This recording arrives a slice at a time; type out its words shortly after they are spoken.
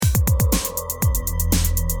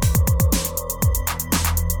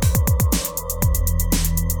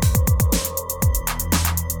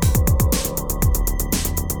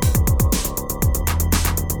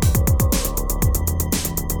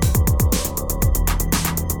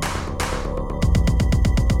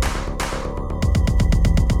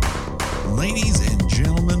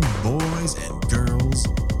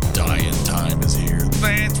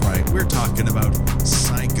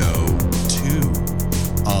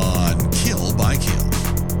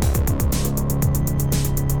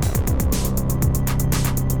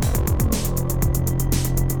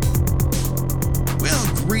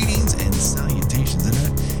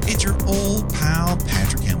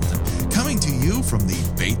you from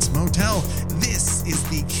the Bates Motel. This is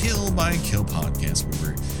the Kill by Kill podcast,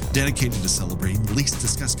 where we're dedicated to celebrating the least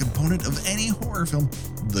discussed component of any horror film,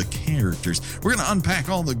 the characters. We're going to unpack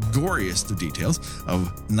all the goriest of details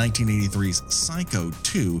of 1983's Psycho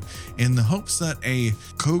 2 in the hopes that a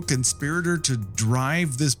co-conspirator to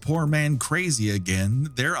drive this poor man crazy again,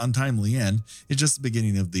 their untimely end, is just the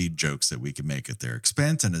beginning of the jokes that we can make at their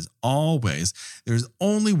expense. And as always, there's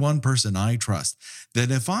only one person I trust,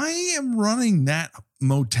 that if I am running that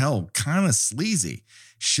motel kind of sleazy,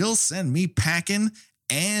 she'll send me packing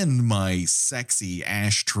and my sexy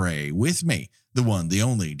ashtray with me. The one, the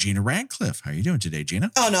only, Gina Radcliffe. How are you doing today,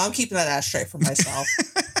 Gina? Oh, no, I'm keeping that ashtray for myself.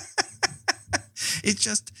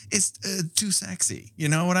 It's too sexy. You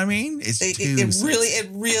know what I mean? It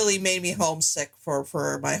really made me homesick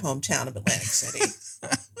for my hometown of Atlantic City.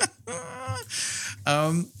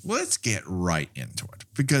 Let's get right into it,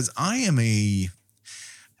 because I am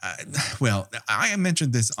I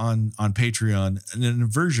mentioned this on Patreon, and in a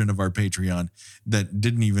version of our Patreon that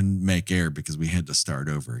didn't even make air because we had to start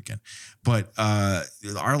over again. But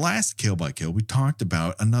our last Kill by Kill, we talked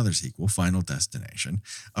about another sequel, Final Destination,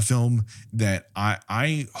 a film that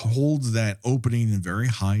I hold that opening in very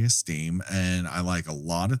high esteem, and I like a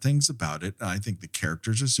lot of things about it. I think the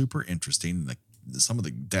characters are super interesting, and some of the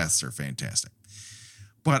deaths are fantastic.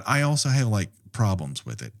 But I also have problems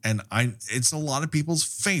with it, and it's a lot of people's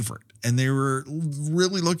favorite, and they were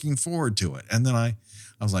really looking forward to it. And then I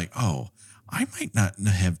was like, oh, I might not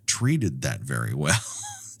have treated that very well.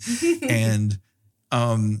 And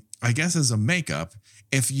I guess as a makeup,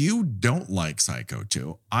 if you don't like Psycho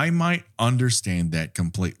 2, I might understand that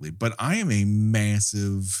completely, but I am a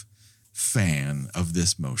massive fan of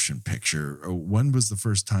this motion picture. When was the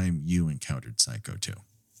first time you encountered Psycho 2?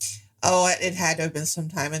 Oh, it had to have been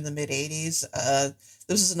sometime in the mid-'80s.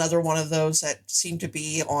 This is another one of those that seemed to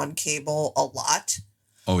be on cable a lot.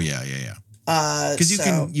 Oh, yeah. Because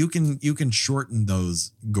you can shorten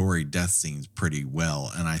those gory death scenes pretty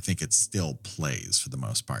well, and I think it still plays for the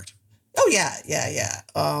most part. Oh, yeah.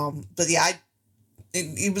 But yeah,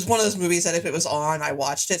 it was one of those movies that if it was on, I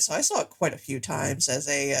watched it. So I saw it quite a few times as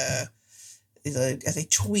a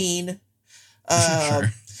tween. Sure.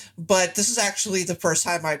 But this is actually the first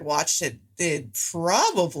time I'd watched it in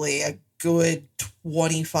probably a good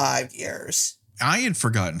 25 years. I had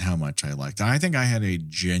forgotten how much I liked it. I think I had a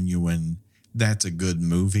genuine, that's a good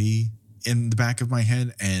movie in the back of my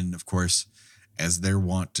head. And of course, as they're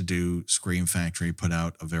wont to do, Scream Factory put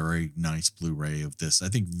out a very nice Blu-ray of this, I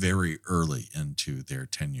think very early into their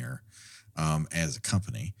tenure as a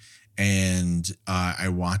company. And I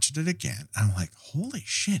watched it again. And I'm like, holy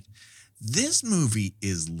shit. This movie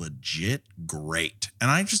is legit great.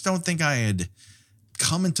 And I just don't think I had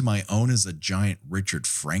come into my own as a giant Richard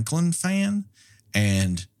Franklin fan.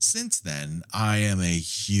 And since then, I am a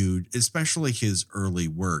huge, especially his early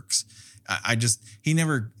works. He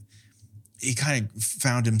kind of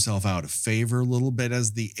found himself out of favor a little bit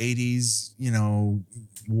as the 80s,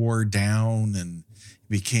 wore down and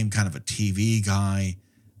became kind of a TV guy.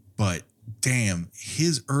 But damn,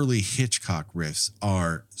 his early Hitchcock riffs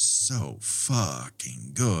are so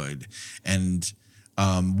fucking good. And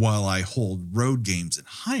while I hold Road Games in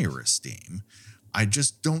higher esteem, I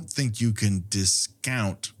just don't think you can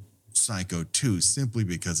discount Psycho 2 simply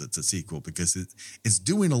because it's a sequel, because it's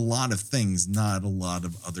doing a lot of things not a lot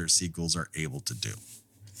of other sequels are able to do.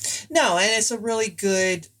 No, and it's a really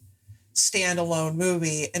good standalone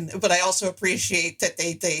movie. But I also appreciate that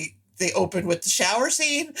they opened with the shower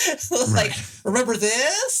scene. Right. Remember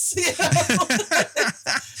this?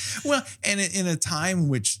 Well, and in a time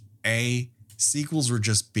which sequels were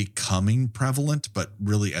just becoming prevalent, but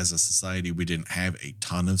really as a society, we didn't have a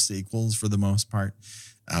ton of sequels for the most part.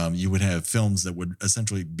 You would have films that would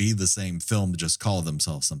essentially be the same film, just call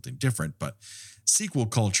themselves something different. But sequel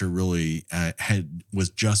culture really was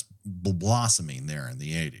just blossoming there in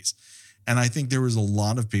the 80s. And I think there was a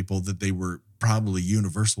lot of people that they were probably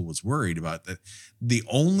Universal was worried about, that the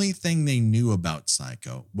only thing they knew about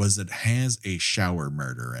Psycho was it has a shower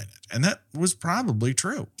murder in it. And that was probably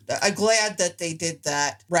true. I'm glad that they did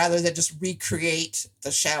that rather than just recreate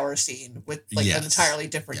the shower scene with an entirely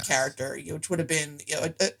different character, which would have been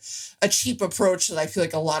a cheap approach that I feel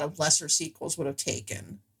like a lot of lesser sequels would have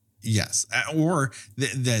taken. Yes. Or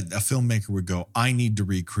that a filmmaker would go, I need to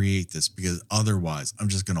recreate this because otherwise I'm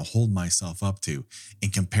just going to hold myself up to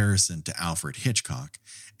in comparison to Alfred Hitchcock.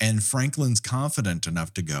 And Franklin's confident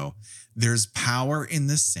enough to go, there's power in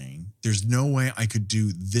this scene. There's no way I could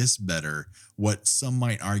do this better. What some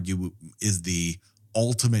might argue is the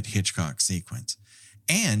ultimate Hitchcock sequence.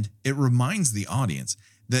 And it reminds the audience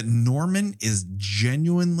that Norman is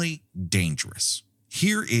genuinely dangerous.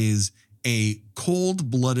 Here is a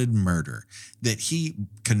cold-blooded murder that he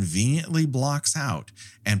conveniently blocks out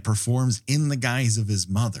and performs in the guise of his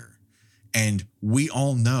mother. And we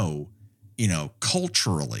all know,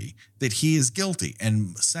 culturally, that he is guilty.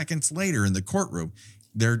 And seconds later in the courtroom,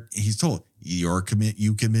 he's told, you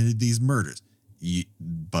committed these murders.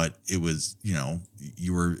 But it was,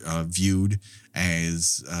 you were viewed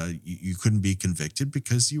as you couldn't be convicted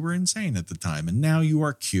because you were insane at the time. And now you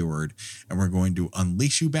are cured, and we're going to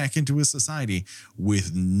unleash you back into a society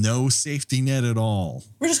with no safety net at all.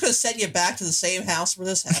 We're just going to send you back to the same house where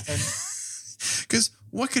this happened. Because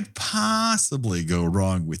what could possibly go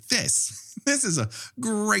wrong with this? This is a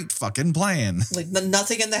great fucking plan. Like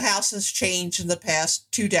nothing in the house has changed in the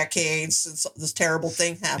past 2 decades since this terrible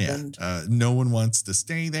thing happened. Yeah. No one wants to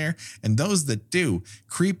stay there, and those that do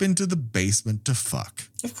creep into the basement to fuck.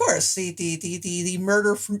 Of course, the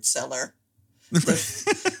murder fruit cellar, the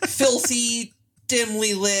filthy,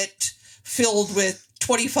 dimly lit, filled with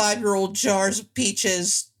 25-year-old jars of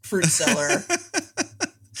peaches fruit cellar.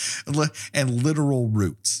 And literal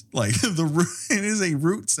roots. Like it is a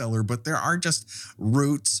root cellar, but there are just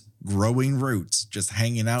growing roots just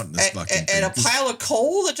hanging out in this fucking thing. And a pile of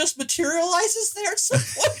coal that just materializes there at some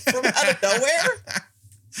point from out of nowhere.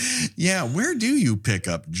 Yeah, where do you pick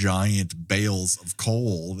up giant bales of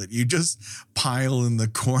coal that you just pile in the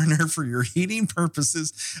corner for your heating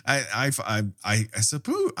purposes? I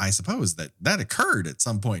suppose that occurred at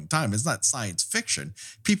some point in time. It's not science fiction.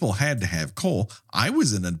 People had to have coal. I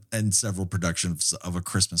was in several productions of A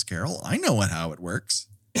Christmas Carol. I know how it works.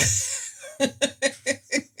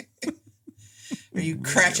 Are you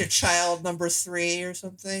Cratchit Child number 3 or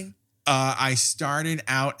something? I started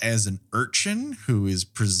out as an urchin who is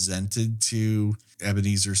presented to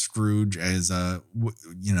Ebenezer Scrooge as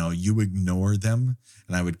you ignore them,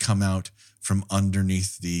 and I would come out from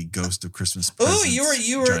underneath the Ghost of Christmas Present. Oh,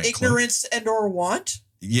 you were ignorance and or want?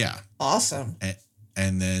 Yeah. Awesome.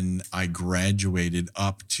 And then I graduated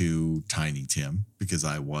up to Tiny Tim because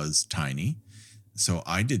I was tiny. So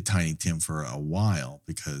I did Tiny Tim for a while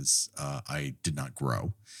because I did not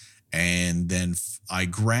grow. And then I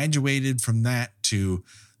graduated from that to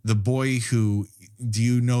the boy who, do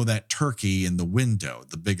you know that turkey in the window,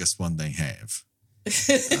 the biggest one they have? It's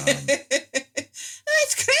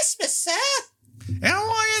Christmas, sir.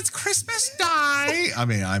 Oh, it's Christmas Day. I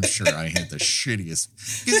mean, I'm sure I had the shittiest,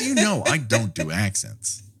 because I don't do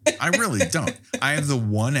accents. I really don't. I have the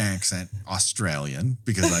one accent, Australian,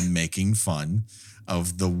 because I'm making fun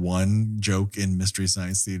of the one joke in Mystery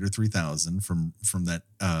Science Theater 3000 from that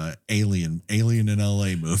Alien in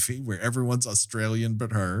LA movie where everyone's Australian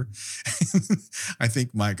but her. I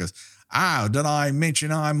think Mike goes, did I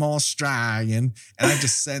mention I'm Australian? And I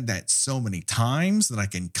just said that so many times that I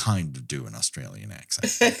can kind of do an Australian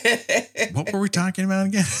accent. What were we talking about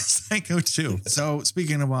again? Psycho 2. So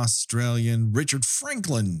speaking of Australian, Richard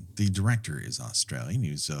Franklin, the director, is Australian.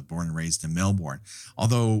 He was born and raised in Melbourne.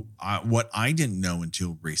 Although what I didn't know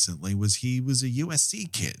until recently was he was a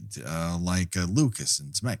USC kid, like Lucas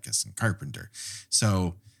and Zemeckis and Carpenter.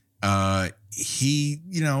 So he,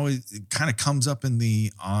 it kind of comes up in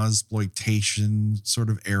the Ozploitation sort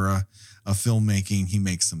of era of filmmaking. He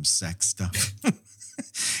makes some sex stuff,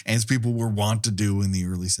 as people were wont to do in the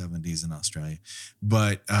early 70s in Australia.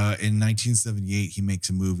 But in 1978, he makes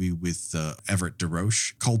a movie with Everett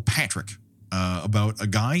DeRoche called Patrick, about a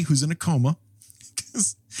guy who's in a coma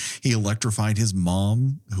because he electrified his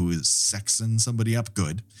mom, who is sexing somebody up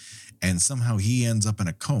good. And somehow he ends up in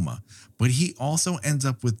a coma, but he also ends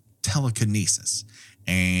up with telekinesis,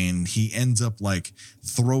 and he ends up like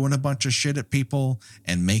throwing a bunch of shit at people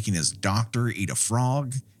and making his doctor eat a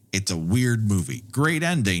frog. It's a weird movie. Great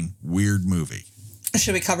ending, weird movie.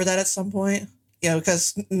 Should we cover that at some point?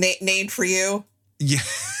 Because named for you. Yeah,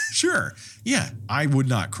 sure. Yeah, I would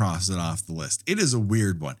not cross it off the list. It is a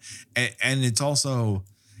weird one. And it's also,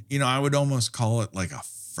 I would almost call it like a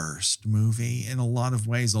first movie in a lot of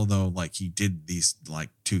ways, although like he did these like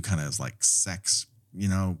 2 kind of like sex,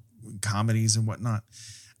 comedies and whatnot.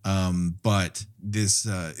 But this,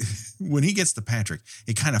 when he gets to Patrick,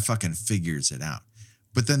 he kind of fucking figures it out.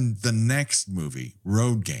 But then the next movie,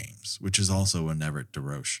 Road Games, which is also an Everett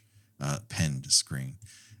DeRoche penned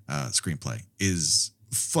screenplay, is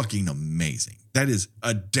fucking amazing. That is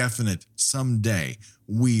a definite someday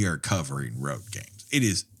we are covering Road Games. It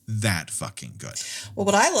is that fucking good. Well,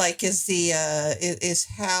 what I like is is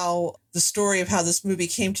how the story of how this movie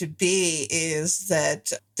came to be is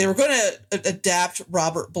that they were going to adapt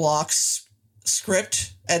Robert Bloch's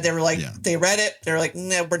script, and they were like, they read it, they were like,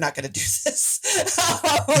 no, we're not going to do this.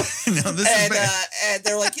 No, this is bad. And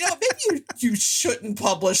they're like, maybe you shouldn't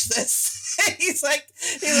publish this. he's like,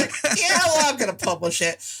 yeah, well, I'm going to publish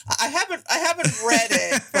it. I haven't read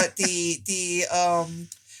it, but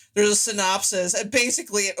there's a synopsis, and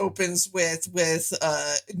basically it opens with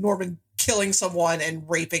Norman killing someone and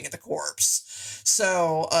raping the corpse.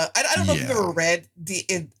 So I don't know if you've ever read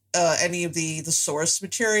any of the source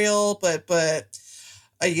material, but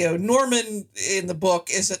Norman in the book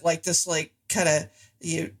isn't like this like kind of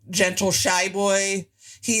gentle shy boy.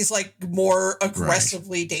 He's like more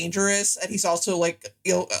aggressively dangerous, and he's also like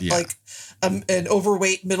like an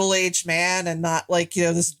overweight middle-aged man, and not like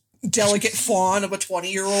this delicate fawn of a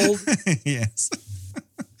 20-year-old. Yes.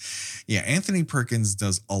 Yeah, Anthony Perkins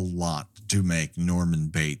does a lot to make Norman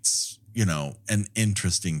Bates, an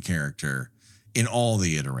interesting character in all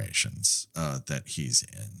the iterations that he's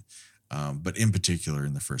in. But in particular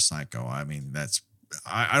in the first Psycho, I mean,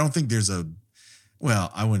 I don't think there's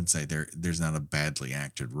I wouldn't say there's not a badly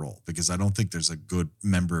acted role, because I don't think there's a good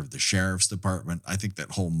member of the sheriff's department. I think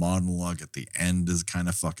that whole monologue at the end is kind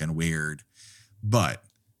of fucking weird, but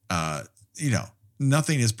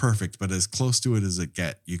nothing is perfect, but as close to it as it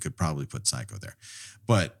you could probably put Psycho there.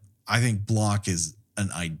 But I think Block is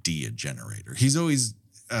an idea generator. He's always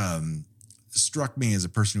struck me as a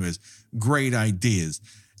person who has great ideas,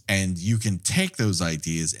 and you can take those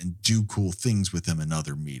ideas and do cool things with them in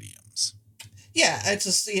other mediums. Yeah, it's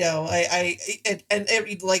just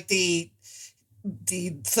like the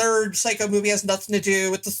third Psycho movie has nothing to do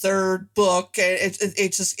with the third book.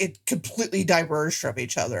 It completely diverged from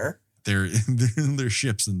each other. They're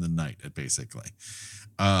ships in the night, basically.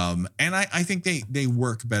 And I think they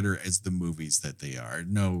work better as the movies that they are.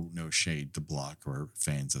 No shade to Block or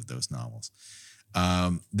fans of those novels.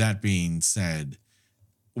 That being said,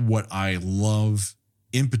 what I love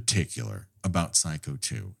in particular about Psycho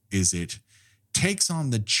 2 is it takes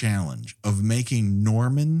on the challenge of making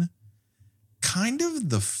Norman kind of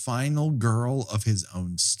the final girl of his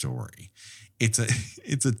own story. It's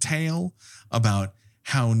a tale about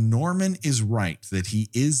how Norman is right that he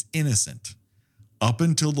is innocent up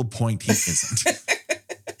until the point he isn't.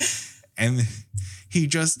 And he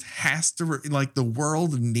just has to, the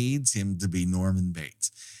world needs him to be Norman Bates.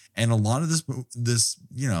 And a lot of this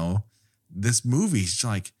movie's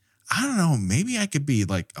like, I don't know, maybe I could be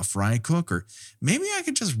like a fry cook, or maybe I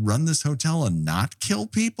could just run this hotel and not kill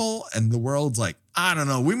people. And the world's like, I don't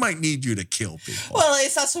know, we might need you to kill people. Well,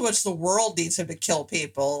 it's not so much the world needs him to kill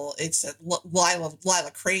people. It's that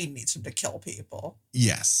Lila Crane needs him to kill people.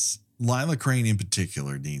 Yes. Lila Crane in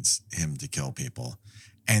particular needs him to kill people.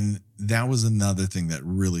 And that was another thing that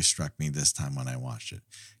really struck me this time when I watched it.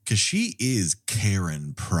 Because she is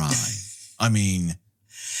Karen Prime. I mean,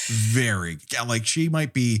 she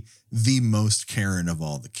might be the most Karen of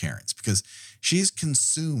all the Karens, because she's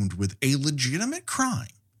consumed with a legitimate crime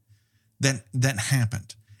that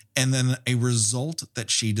happened, and then a result that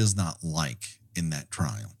she does not like in that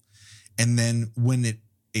trial. And then when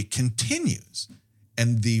it continues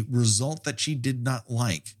and the result that she did not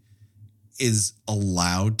like is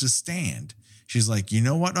allowed to stand, she's like, you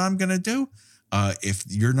know what I'm going to do? If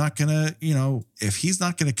you're not going to, if he's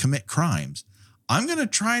not going to commit crimes, I'm going to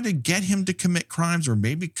try to get him to commit crimes, or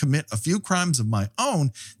maybe commit a few crimes of my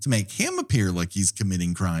own to make him appear like he's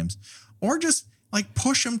committing crimes, or just like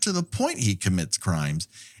push him to the point he commits crimes,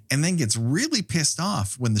 and then gets really pissed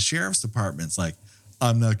off when the sheriff's department's like,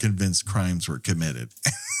 I'm not convinced crimes were committed.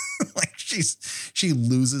 Like she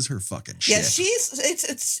loses her fucking shit. Yeah,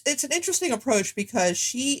 it's an interesting approach, because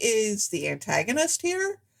she is the antagonist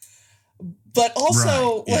here, but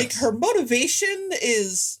also her motivation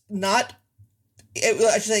is not.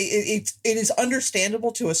 It is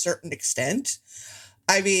understandable to a certain extent.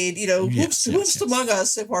 I mean, who's among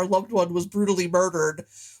us, if our loved one was brutally murdered,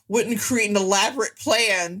 wouldn't create an elaborate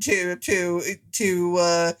plan to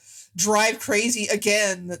drive crazy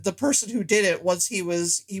again the person who did it once he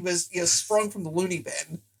was sprung from the loony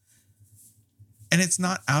bin. And it's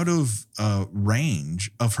not out of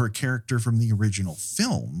range of her character from the original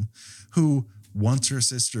film, who once her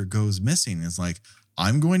sister goes missing is like,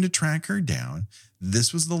 I'm going to track her down.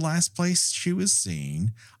 This was the last place she was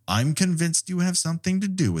seen. I'm convinced you have something to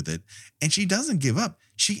do with it. And she doesn't give up.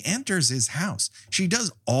 She enters his house. She does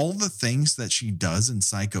all the things that she does in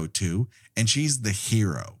Psycho 2, and she's the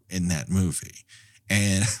hero in that movie.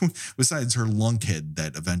 And besides her lunkhead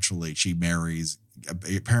that eventually she marries,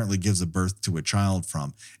 apparently gives a birth to a child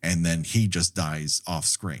from, and then he just dies off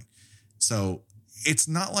screen. So it's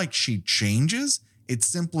not like she changes. It's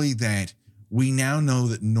simply that we now know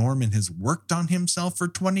that Norman has worked on himself for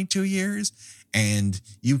 22 years, and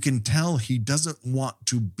you can tell he doesn't want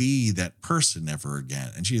to be that person ever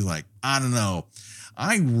again. And she's like, I don't know.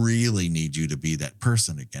 I really need you to be that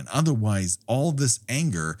person again. Otherwise, all this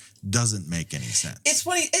anger doesn't make any sense. It's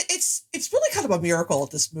funny. It's really kind of a miracle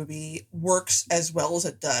that this movie works as well as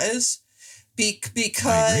it does.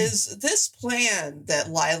 Because this plan that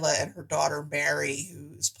Lila and her daughter Mary,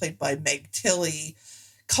 who is played by Meg Tilly,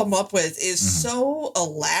 come up with is so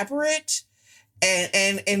elaborate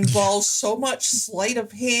and involves so much sleight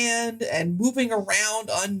of hand and moving around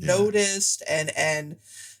unnoticed and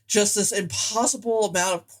just this impossible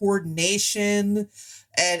amount of coordination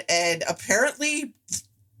and apparently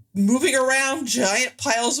moving around giant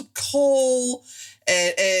piles of coal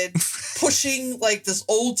and pushing like this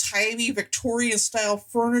old-timey Victorian style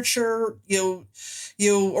furniture, you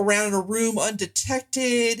know, around in a room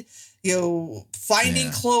undetected,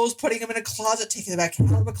 finding clothes, putting them in a closet, taking them back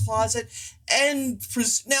out of a closet. And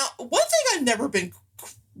now, one thing I've never been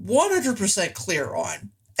 100% clear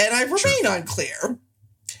on, and I remain unclear,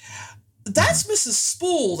 that's Mrs.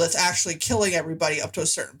 Spool that's actually killing everybody up to a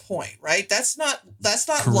certain point, right? That's not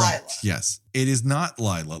Correct. Lila. Yes, it is not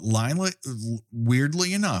Lila. Lila,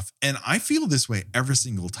 weirdly enough, and I feel this way every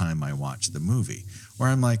single time I watch the movie, where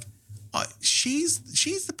I'm like, she's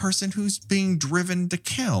the person who's being driven to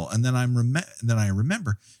kill, and then I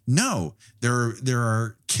remember, no, there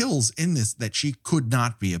are kills in this that she could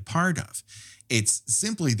not be a part of. It's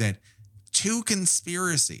simply that two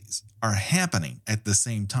conspiracies are happening at the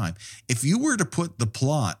same time. If you were to put the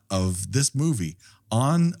plot of this movie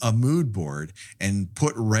on a mood board and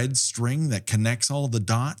put red string that connects all the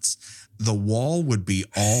dots, the wall would be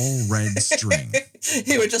all red string.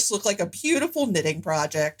 It would just look like a beautiful knitting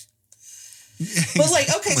project. But like,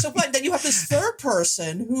 okay, so what? Then you have this third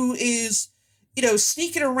person who is,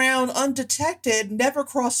 sneaking around undetected, never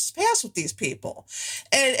crosses paths with these people.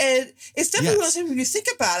 And it's definitely one of those things when you think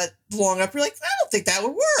about it long enough, you're like, I don't think that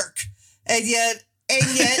would work. And yet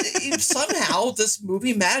somehow this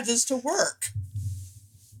movie manages to work.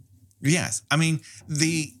 Yes. I mean,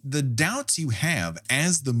 the doubts you have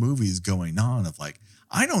as the movie's going on of like,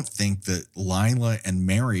 I don't think that Lila and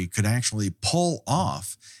Mary could actually pull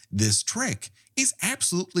off this trick is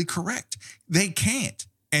absolutely correct. They can't.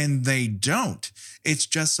 And they don't. It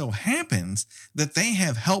just so happens that they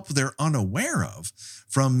have help they're unaware of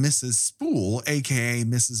from Mrs. Spool, aka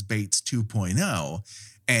Mrs. Bates 2.0,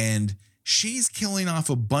 and she's killing off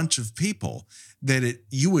a bunch of people that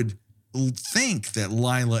you would think that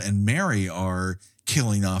Lila and Mary are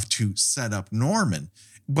killing off to set up Norman,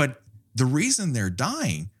 but the reason they're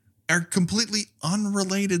dying are completely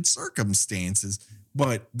unrelated circumstances.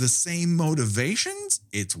 But the same motivations,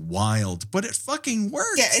 it's wild, but it fucking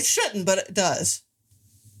works. Yeah, it shouldn't, but it does.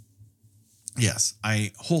 Yes,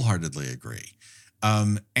 I wholeheartedly agree.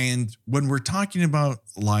 And when we're talking about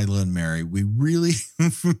Lila and Mary, we really,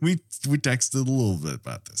 we texted a little bit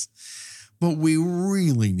about this, but we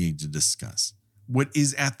really need to discuss what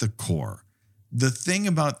is at the core. The thing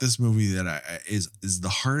about this movie that is the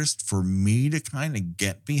hardest for me to kind of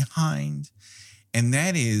get behind, and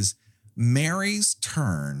that is Mary's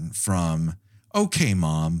turn from, okay,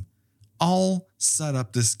 Mom, I'll set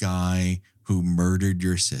up this guy who murdered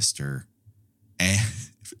your sister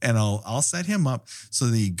and I'll set him up so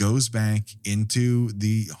that he goes back into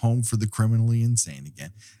the home for the criminally insane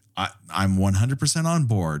again. I'm 100% on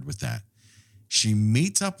board with that. She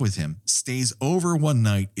meets up with him, stays over one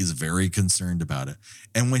night, is very concerned about it.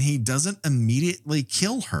 And when he doesn't immediately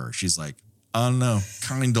kill her, she's like, I don't know,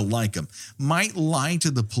 kind of like him. Might lie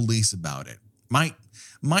to the police about it.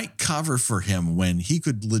 Might cover for him when he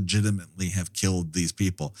could legitimately have killed these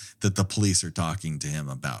people that the police are talking to him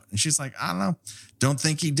about. And she's like, I don't know. Don't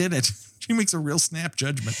think he did it. She makes a real snap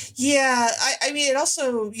judgment. Yeah. I mean, it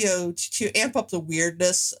also, to amp up the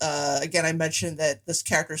weirdness, again, I mentioned that this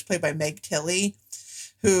character is played by Meg Tilly,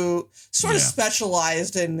 who sort of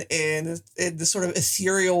specialized in the sort of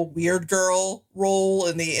ethereal weird girl role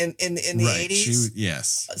in the 80s.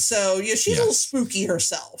 Yes. So she's a little spooky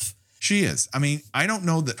herself. She is. I mean, I don't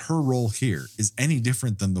know that her role here is any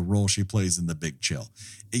different than the role she plays in The Big Chill.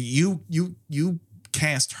 You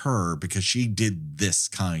cast her because she did this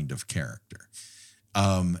kind of character.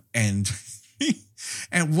 And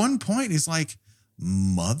at one point he's like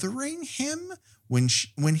mothering him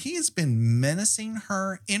when he has been menacing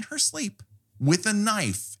her in her sleep with a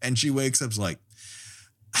knife, and she wakes up like,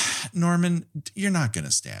 Norman, you're not going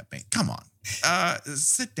to stab me. Come on.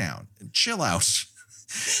 Sit down and chill out.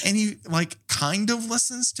 And he like kind of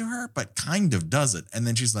listens to her, but kind of doesn't. And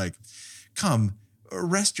then she's like, come,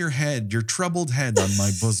 rest your troubled head on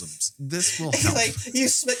my bosoms. this will help. Like you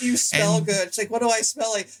smell good. It's like, what do I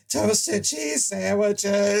smell like? Toasted cheese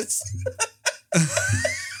sandwiches.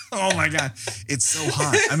 Oh my God. It's so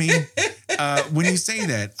hot. I mean, when you say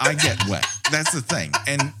that, I get wet. That's the thing.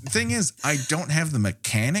 And the thing is, I don't have the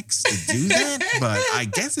mechanics to do that, but I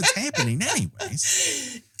guess it's happening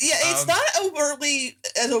anyways. Yeah, it's not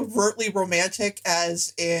as overtly romantic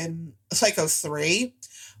as in Psycho 3,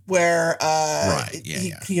 where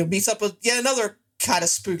he meets up with yet another kind of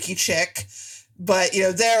spooky chick. But,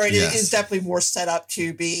 there it is definitely more set up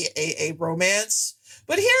to be a romance.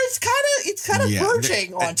 But here it's kind of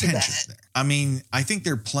verging onto that. There. I mean, I think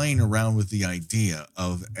they're playing around with the idea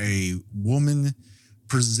of a woman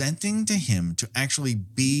presenting to him to actually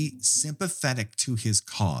be sympathetic to his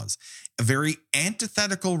cause. A very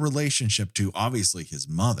antithetical relationship to obviously his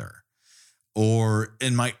mother. Or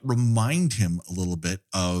it might remind him a little bit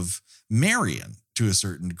of Marion to a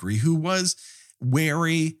certain degree, who was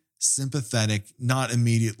wary, sympathetic, not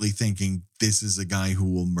immediately thinking this is a guy who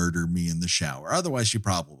will murder me in the shower. Otherwise, she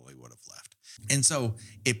probably would have left. And so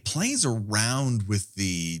it plays around with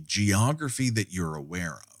the geography that you're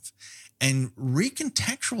aware of and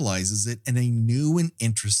recontextualizes it in a new and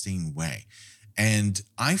interesting way. And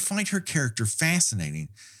I find her character fascinating,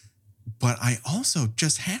 but I also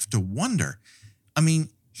just have to wonder, I mean,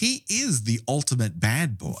 he is the ultimate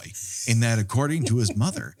bad boy in that, according to his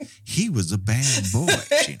mother, he was a bad boy.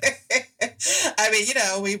 Gina. I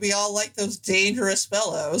mean, we all like those dangerous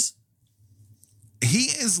fellows. He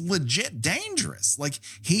is legit dangerous. Like,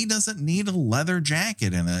 he doesn't need a leather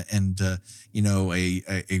jacket and a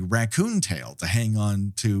raccoon tail to hang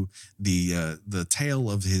on to the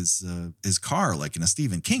tail of his car, like in a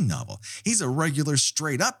Stephen King novel. He's a regular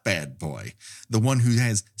straight up bad boy, the one who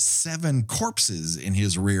has 7 corpses in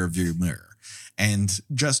his rear view mirror and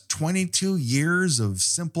just 22 years of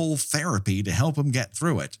simple therapy to help him get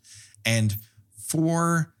through it. And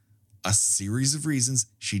for a series of reasons,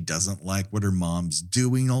 she doesn't like what her mom's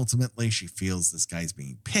doing. Ultimately, she feels this guy's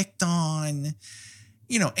being picked on.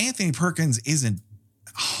 Anthony Perkins isn't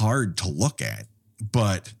hard to look at,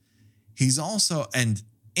 but he's also, and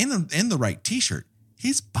in the right t-shirt,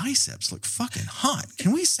 his biceps look fucking hot.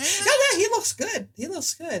 Can we say that? Yeah, he looks good.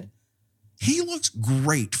 He looks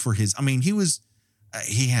great for his, I mean, he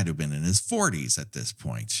had to have been in his 40s at this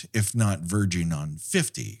point, if not verging on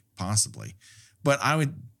 50, possibly. But I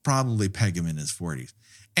would probably peg him in his 40s.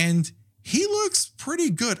 And he looks pretty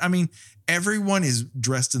good. I mean, everyone is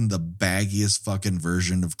dressed in the baggiest fucking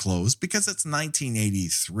version of clothes because it's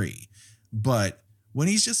 1983. But when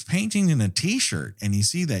he's just painting in a t-shirt and you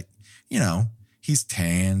see that, he's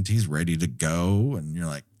tanned, he's ready to go, and you're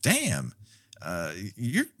like, damn,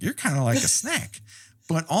 you're kind of like a snack.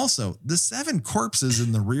 But also, the 7 corpses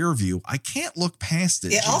in the rear view, I can't look past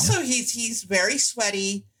it. Yeah, Gina. Also, he's very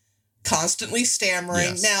sweaty, constantly stammering.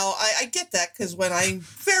 Yes. Now, I get that because when I'm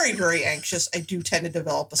very, very anxious, I do tend to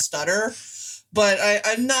develop a stutter, but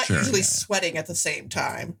I'm not usually sweating at the same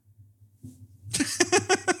time.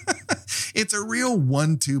 It's a real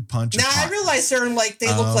 1-2 punch. Now, I realize they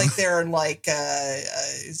look like they're in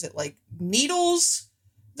is it like Needles?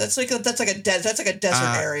 That's like a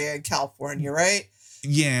desert area in California, right?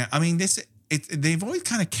 Yeah, I mean, they've always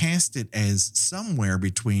kind of cast it as somewhere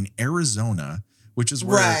between Arizona, which is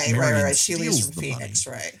where Marion She leaves from the Phoenix,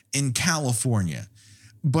 right? In California.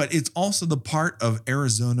 But it's also the part of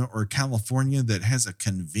Arizona or California that has a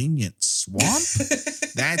convenient swamp.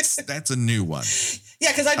 That's a new one.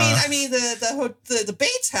 Yeah, because I mean the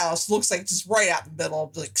Bates house looks like just right out in the middle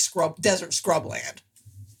of like desert scrubland.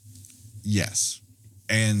 Yes,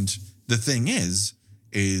 and the thing is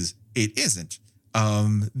it isn't.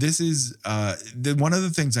 This is one of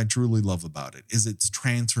the things I truly love about it is its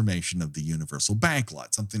transformation of the Universal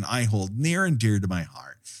backlot, something I hold near and dear to my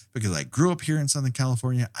heart because I grew up here in Southern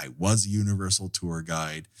California. I was a Universal tour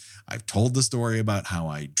guide. I've told the story about how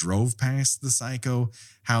I drove past the Psycho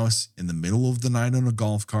house in the middle of the night on a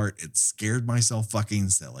golf cart. It scared myself fucking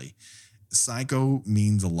silly. Psycho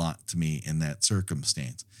means a lot to me in that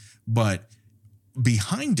circumstance, but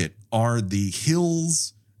behind it are the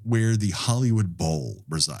hills where the Hollywood Bowl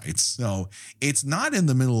resides. So it's not in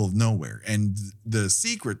the middle of nowhere. And the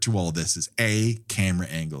secret to all this is A, camera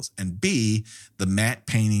angles, and B, the matte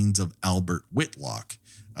paintings of Albert Whitlock,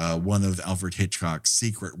 one of Alfred Hitchcock's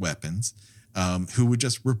secret weapons, who would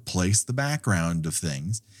just replace the background of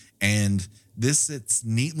things. And this sits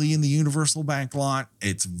neatly in the Universal backlot.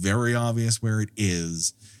 It's very obvious where it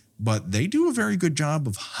is. But they do a very good job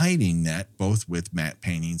of hiding that, both with matte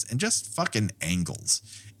paintings and just fucking angles.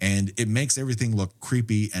 And it makes everything look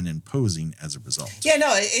creepy and imposing as a result. Yeah,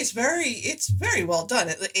 no, it's very well done.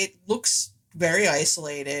 It looks very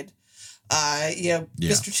isolated.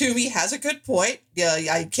 Mr. Toomey has a good point. Yeah,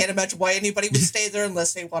 I can't imagine why anybody would stay there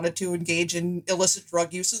unless they wanted to engage in illicit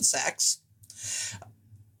drug use and sex.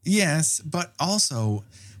 Yes, but also,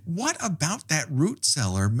 what about that root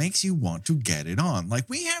cellar makes you want to get it on? Like,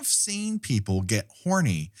 we have seen people get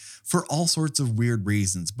horny for all sorts of weird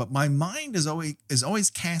reasons, but my mind is always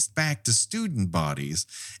cast back to student bodies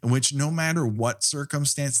in which no matter what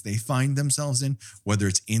circumstance they find themselves in, whether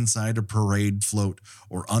it's inside a parade float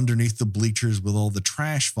or underneath the bleachers with all the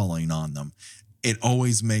trash falling on them, it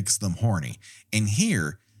always makes them horny. And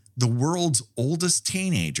here, the world's oldest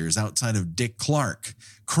teenagers outside of Dick Clark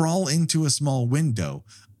crawl into a small window,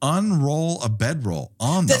 unroll a bedroll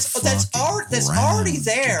on that's already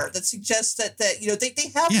there. That suggests that they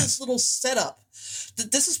have this little setup.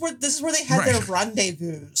 This is where they had their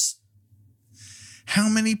rendezvous. How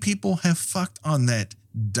many people have fucked on that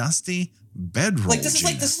dusty bedroll? This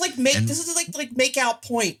is like make out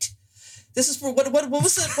point. This is for what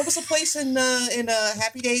was the place in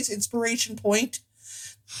Happy Days? Inspiration Point.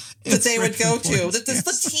 That they would go to. This is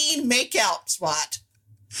the teen makeout spot.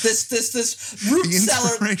 This root cellar.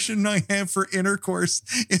 The inspiration I have for intercourse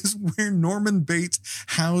is where Norman Bates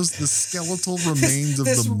housed the skeletal remains of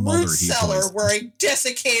the mother he poisoned. This root cellar where a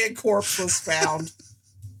desiccated corpse was found.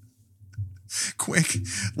 Quick,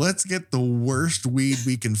 let's get the worst weed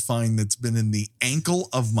we can find that's been in the ankle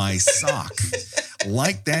of my sock.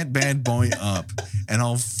 Light that bad boy up, and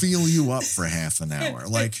I'll feel you up for half an hour.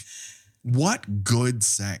 Like, what good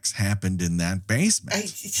sex happened in that basement?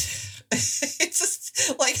 It's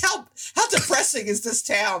just like how depressing is this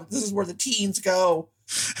town? This is where the teens go.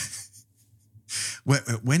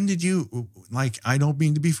 When did you, I don't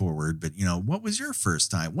mean to be forward, but, what was your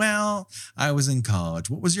first time? Well, I was in college.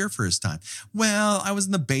 What was your first time? Well, I was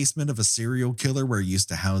in the basement of a serial killer where he used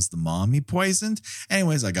to house the mom he poisoned.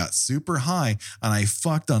 Anyways, I got super high and I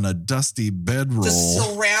fucked on a dusty bedroll. Just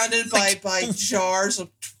surrounded by jars of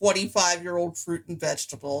 25-year-old fruit and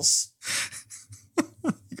vegetables.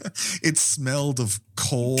 It smelled of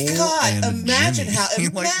coal. God, and imagine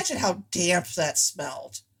Jimmy. how damp that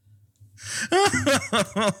smelled.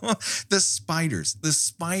 The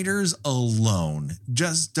spiders alone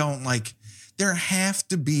just don't there have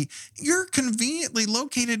to be. You're conveniently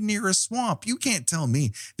located near a swamp. You can't tell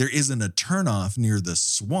me there isn't a turnoff near the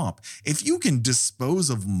swamp. If you can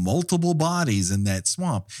dispose of multiple bodies in that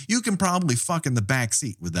swamp, you can probably fuck in the back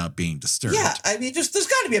seat without being disturbed. Yeah, I mean, there's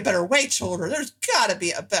got to be a better way, children. There's got to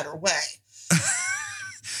be a better way.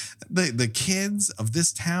 The kids of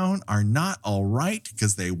this town are not all right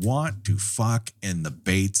because they want to fuck in the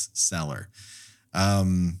Bates cellar.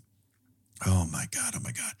 Oh my God.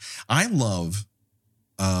 I love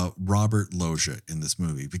Robert Loggia in this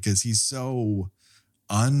movie because he's so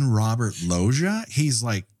un-Robert Loggia. He's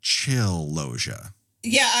like chill Loggia.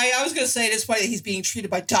 Yeah, I was going to say it's funny that he's being treated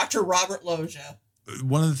by Dr. Robert Loggia.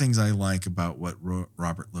 One of the things I like about what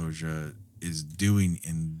Robert Loggia is doing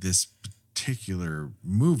in this particular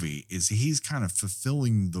movie is he's kind of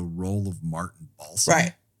fulfilling the role of Martin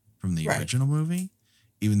Balsam from the original movie,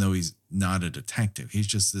 even though he's not a detective. He's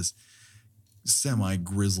just this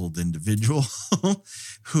semi-grizzled individual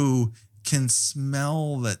who can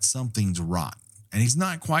smell that something's rotten. And he's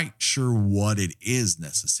not quite sure what it is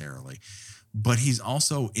necessarily, but he's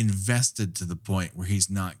also invested to the point where he's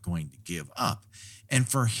not going to give up. And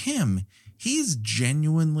for him, he's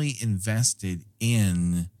genuinely invested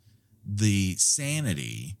in the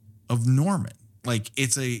sanity of Norman.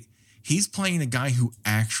 He's playing a guy who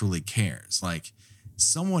actually cares. Like,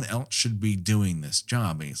 someone else should be doing this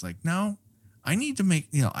job. And he's like, no, I need to make,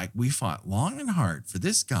 we fought long and hard for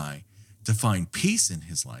this guy to find peace in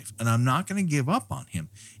his life, and I'm not going to give up on him.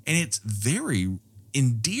 And it's very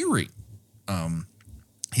endearing,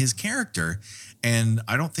 his character. And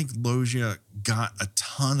I don't think Loggia got a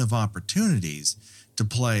ton of opportunities to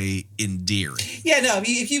play endearing. Yeah, no.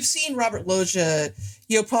 If you've seen Robert Loggia,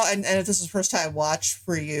 you'll probably, and if this is the first time watch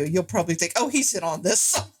for you, you'll probably think, "Oh, he's in on this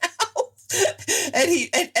somehow," and he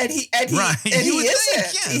isn't.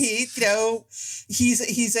 Yes.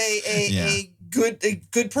 He's a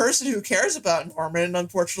good person who cares about Norman, and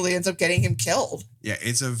unfortunately ends up getting him killed. Yeah,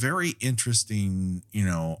 it's a very interesting,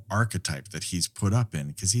 archetype that he's put up in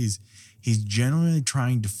because he's genuinely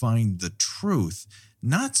trying to find the truth.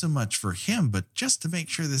 Not so much for him, but just to make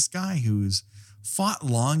sure this guy who's fought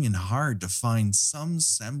long and hard to find some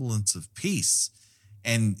semblance of peace.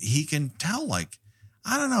 And he can tell, I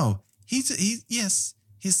don't know, yes,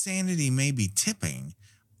 his sanity may be tipping,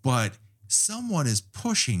 but someone or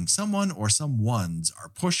someones are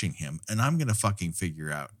pushing him, and I'm going to fucking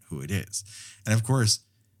figure out who it is. And of course,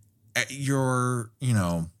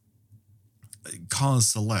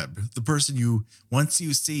 cause celeb, the person you, once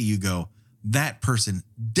you see, you go, that person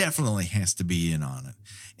definitely has to be in on it,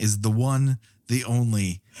 is the one, the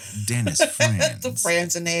only Dennis Franz. The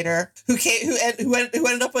Franzinator, who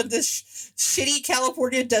ended up in this shitty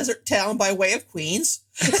California desert town by way of Queens.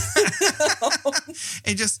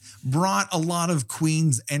 And just brought a lot of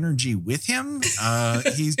Queens energy with him.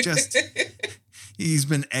 He's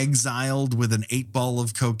been exiled with an 8-ball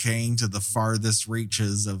of cocaine to the farthest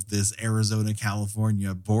reaches of this Arizona,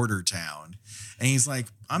 California border town. And he's like,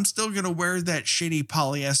 I'm still going to wear that shitty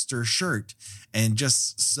polyester shirt and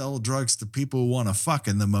just sell drugs to people who want to fuck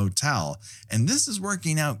in the motel. And this is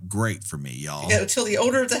working out great for me, y'all. Yeah, until the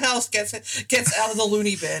owner of the house gets out of the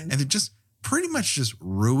loony bin. And it just pretty much just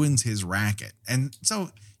ruins his racket. And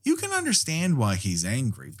so you can understand why he's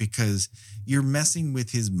angry, because you're messing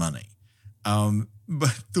with his money.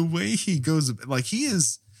 But the way he goes, like he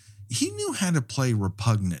knew how to play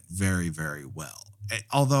repugnant very, very well.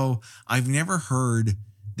 Although I've never heard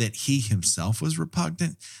that he himself was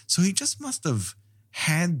repugnant. So he just must have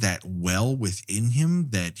had that well within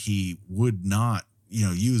him that he would not,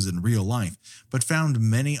 use in real life, but found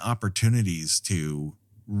many opportunities to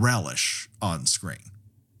relish on screen.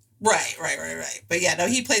 Right. But yeah, no,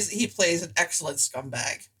 he plays an excellent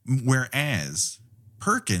scumbag. Whereas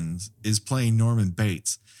Perkins is playing Norman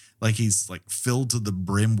Bates like he's like filled to the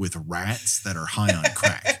brim with rats that are high on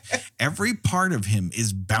crack. Every part of him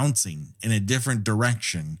is bouncing in a different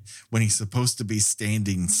direction when he's supposed to be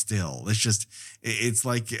standing still. It's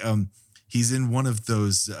like he's in one of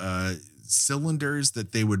those cylinders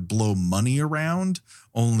that they would blow money around,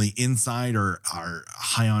 only inside are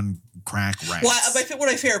high on crack rats. Well, one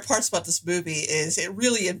of my favorite parts about this movie is it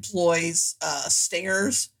really employs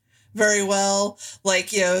stingers very well. Like,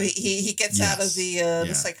 he gets out of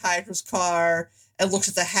the psychiatrist's car and looks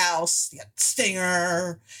at the house. You got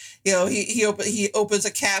Stinger. He opens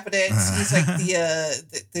a cabinet. He's like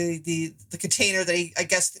the container that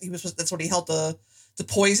that's what he held the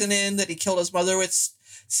poison in that he killed his mother with.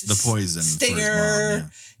 The poison Stinger.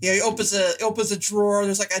 He opens a drawer.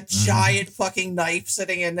 There's like a giant fucking knife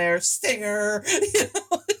sitting in there. Stinger.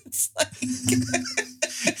 It's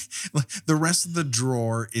like the rest of the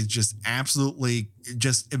drawer is just absolutely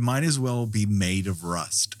it might as well be made of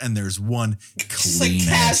rust. And there's one clean like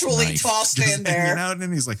casually tossed in there. Out,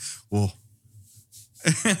 and he's like, well.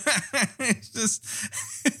 It's just,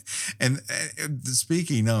 and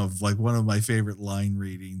speaking of, like, one of my favorite line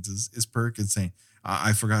readings is Perkins saying,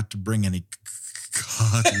 I forgot to bring any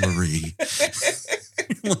cutlery.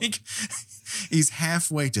 Like, he's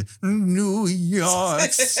halfway to New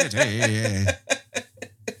York City.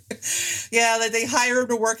 Yeah, they hire him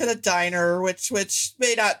to work at a diner, which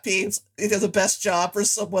may not be the best job for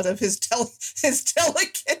someone of his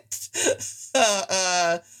delicate state.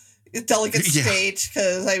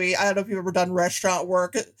 Because I don't know if you've ever done restaurant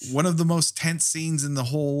work. One of the most tense scenes in the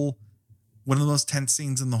whole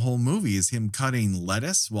movie is him cutting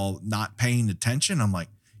lettuce while not paying attention. I'm like,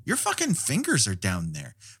 your fucking fingers are down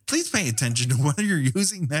there. Please pay attention to whether you're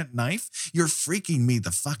using that knife. You're freaking me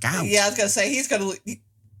the fuck out. Yeah, I was gonna say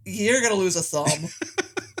you're gonna lose a thumb,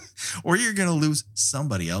 or you're gonna lose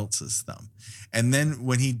somebody else's thumb. And then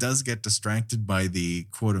when he does get distracted by the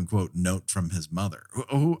quote unquote note from his mother,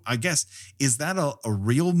 who I guess, is that a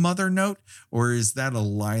real mother note, or is that a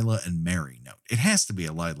Lila and Mary note? It has to be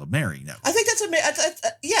a Lila Mary note. I think it's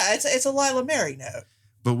a Lila Mary note.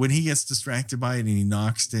 But when he gets distracted by it and he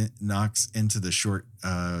knocks into the short,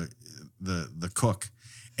 the cook,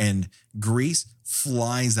 and grease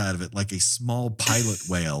flies out of it like a small pilot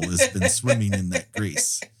whale has been swimming in that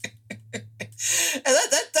grease. And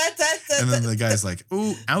then the guy's like,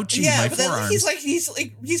 "Ooh, ouchie, my forearms." Then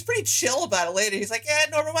he's pretty chill about it later. He's like, "Yeah,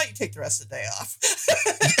 Norman, why don't you take the rest of the day off?"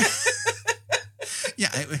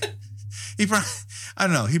 Yeah, I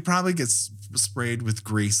don't know. He probably gets sprayed with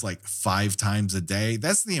grease like 5 times a day.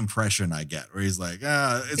 That's the impression I get. Where he's like,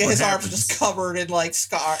 his arms are just covered in like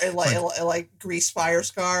scar and like grease fire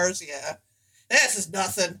scars. Yeah, that's just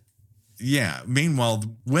nothing. Yeah. Meanwhile,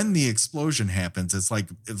 when the explosion happens, it's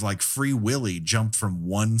like Free Willy jumped from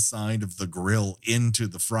one side of the grill into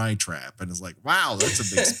the fry trap, and it's like, wow, that's a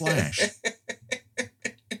big splash.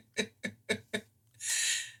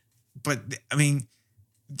 But I mean,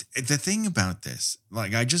 the thing about this,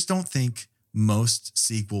 like, I just don't think most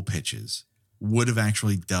sequel pitches would have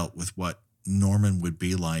actually dealt with what Norman would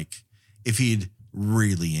be like if he'd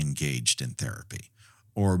really engaged in therapy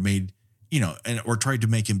or made, or tried to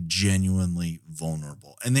make him genuinely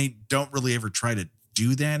vulnerable. And they don't really ever try to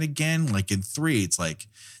do that again. Like in 3, it's like,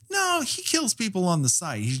 no, he kills people on the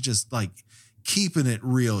side. He's just like keeping it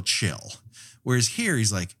real chill. Whereas here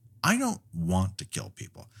he's like, I don't want to kill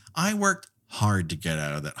people. I worked hard to get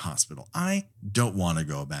out of that hospital. I don't want to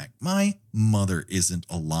go back. My mother isn't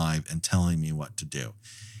alive and telling me what to do.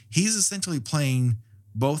 He's essentially playing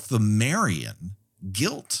both the Marion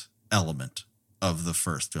guilt element of the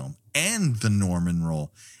first film and the Norman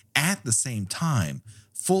role at the same time,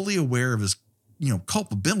 fully aware of his,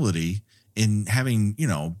 culpability in having,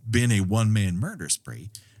 been a one-man murder spree,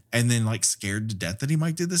 and then like scared to death that he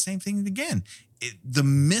might do the same thing again. The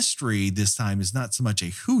mystery this time is not so much a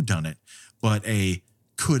whodunit, but a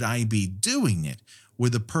could I be doing it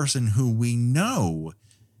with a person who we know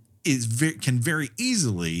can very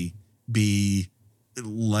easily be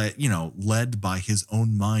led by his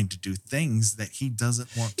own mind to do things that he doesn't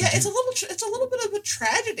want to do. It's a little bit of a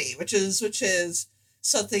tragedy, which is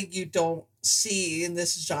something you don't see in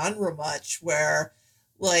this genre much, where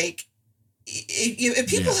like if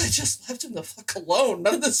people had just left him the fuck alone,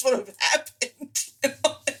 none of this would have happened.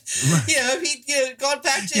 Right. If he'd gone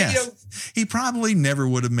back to he probably never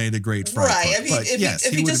would have made a great fright. Right. I mean,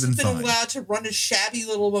 if he just been allowed to run a shabby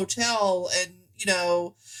little motel and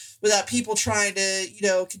without people trying to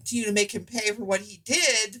continue to make him pay for what he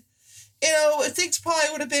did, things probably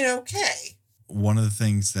would have been okay. One of the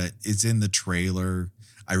things that is in the trailer,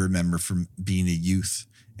 I remember from being a youth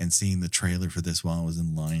and seeing the trailer for this while I was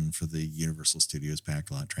in line for the Universal Studios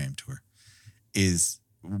Backlot Tram Tour, is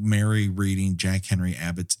Mary reading Jack Henry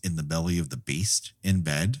Abbott's In the Belly of the Beast in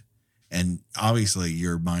bed. And obviously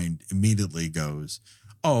your mind immediately goes,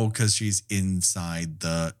 oh, because she's inside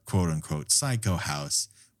the quote unquote psycho house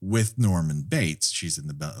with Norman Bates. She's in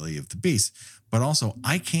the belly of the beast. But also,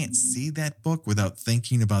 I can't see that book without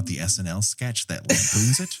thinking about the SNL sketch that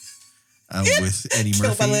lampoons it with Eddie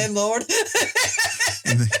Murphy. Kill my landlord.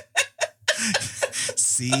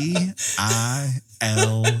 C-I-L-L.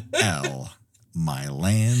 My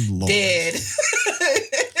landlord. Dead.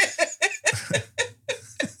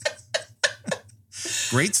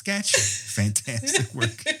 Great sketch. Fantastic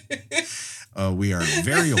work. We are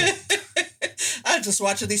very old. I was just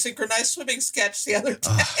watching the synchronized swimming sketch the other day.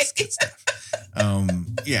 That's good stuff.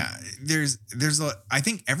 I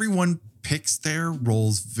think everyone picks their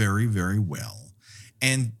roles very, very well.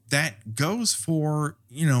 And that goes for,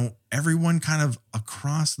 everyone kind of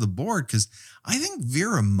across the board, because I think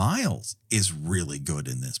Vera Miles is really good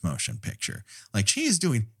in this motion picture. Like, she is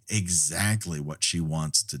doing exactly what she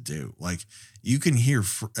wants to do. Like, you can hear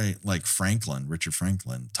Richard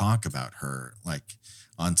Franklin talk about her, like,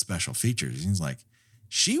 on special features. He's like,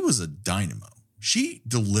 she was a dynamo. She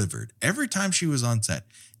delivered every time she was on set.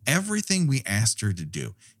 Everything we asked her to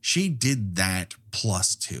do, she did that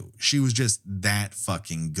 +2. She was just that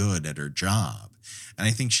fucking good at her job. And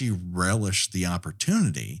I think she relished the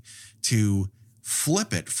opportunity to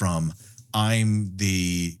flip it from I'm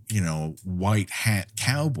the, white hat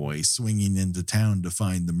cowboy swinging into town to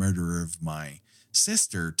find the murderer of my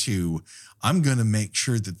sister to I'm going to make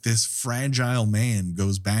sure that this fragile man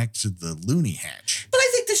goes back to the loony hatch. But I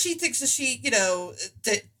think that she thinks that she,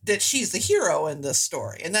 that she's the hero in this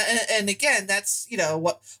story. And again, that's,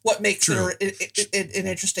 what makes it an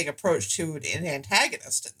interesting approach to an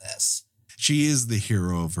antagonist in this. She is the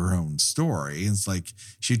hero of her own story. It's like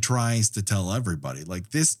she tries to tell everybody, like,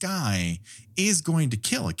 this guy is going to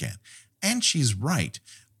kill again. And she's right.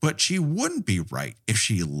 But she wouldn't be right if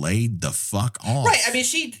she laid the fuck off. Right. I mean,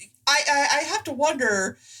 I have to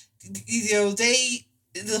wonder,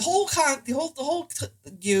 the whole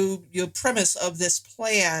premise of this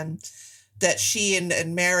plan that she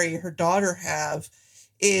and Mary, her daughter, have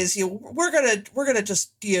is, we're gonna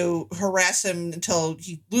just harass him until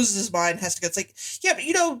he loses his mind and has to go. It's like, yeah,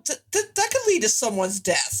 but that could lead to someone's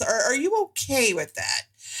death. Are you okay with that?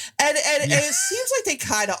 And it seems like they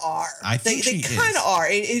kind of are. I think they kind of are.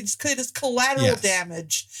 It's collateral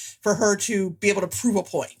damage for her to be able to prove a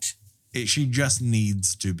point. She just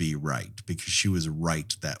needs to be right because she was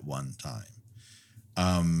right that one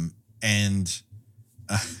time.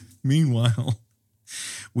 Meanwhile,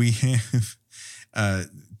 we have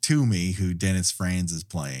Toomey, who Dennis Franz is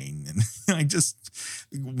playing, and I just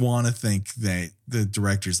want to think that the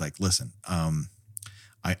director's like, listen,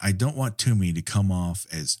 I don't want Toomey to come off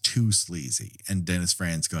as too sleazy. And Dennis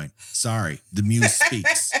Franz going, sorry, the muse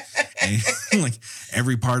speaks. And like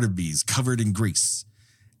every part of me is covered in grease.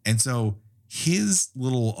 And so his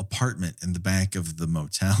little apartment in the back of the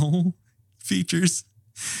motel features,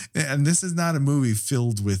 and this is not a movie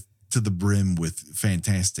filled with to the brim with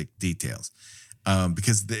fantastic details.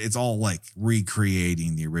 Because it's all like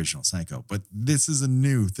recreating the original Psycho. But this is a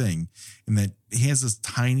new thing in that he has this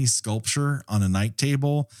tiny sculpture on a night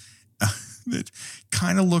table that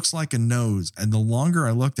kind of looks like a nose. And the longer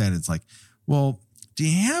I looked at it, it's like, well, do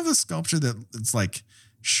you have a sculpture that it's like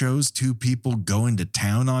shows two people going to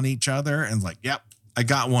town on each other and like, yep, I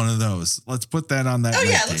got one of those. Let's put that on that. Oh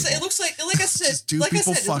yeah, it looks like I said, two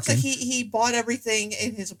people fucking. It looks like he bought everything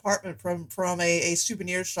in his apartment from a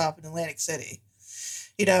souvenir shop in Atlantic City.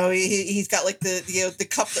 You know, he's got like the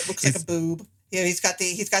cup that looks like a boob. You know, he's got the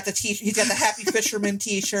t-shirt, he's got the Happy Fisherman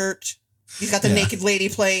t-shirt. He's got the naked lady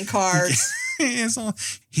playing cards.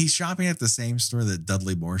 He's shopping at the same store that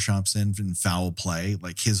Dudley Moore shops in Foul Play.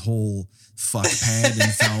 Like his whole fuck pad in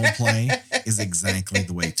Foul Play is exactly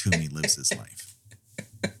the way Toomey lives his life.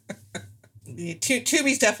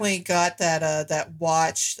 Toomey's definitely got that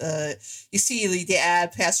watch. You see the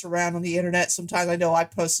ad pass around on the internet sometimes. I know I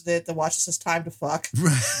posted it. The watch that says "Time to fuck."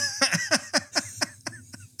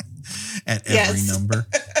 At every number,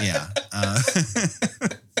 yeah.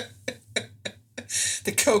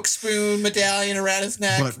 The Coke spoon medallion around his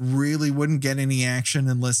neck, but really wouldn't get any action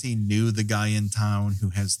unless he knew the guy in town who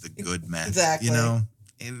has the good meth. Exactly. You know,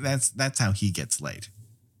 that's how he gets laid.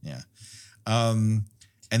 Yeah. And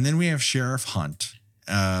then we have Sheriff Hunt,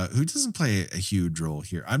 who doesn't play a huge role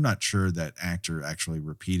here. I'm not sure that actor actually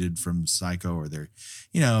repeated from Psycho or they're,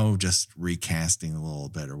 just recasting a little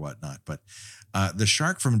bit or whatnot. But the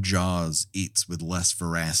shark from Jaws eats with less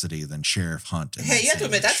veracity than Sheriff Hunt. Hey, you have to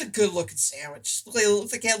admit, that's a good looking sandwich. It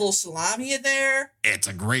looks like he had a little salami in there. It's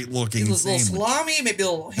a great looking sandwich. A little salami, maybe a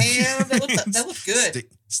little ham. That looked good.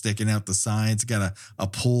 Sticking out the sides, got a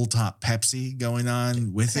pull top Pepsi going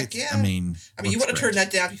on with it. Yeah. I mean, you wouldn't have turned that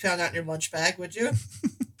down if you found out in your lunch bag, would you?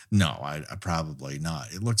 No, I probably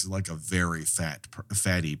not. It looks like a very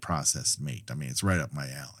fatty processed meat. I mean, it's right up my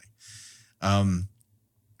alley.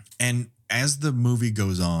 And as the movie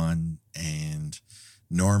goes on and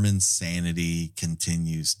Norman's sanity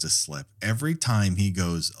continues to slip, every time he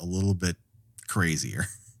goes a little bit crazier,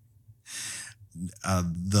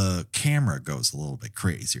 the camera goes a little bit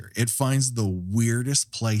crazier. It finds the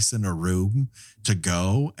weirdest place in a room to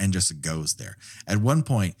go and just goes there. At one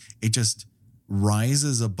point, it just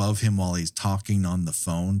rises above him while he's talking on the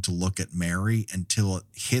phone to look at Mary until it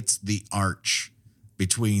hits the arch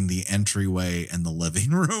between the entryway and the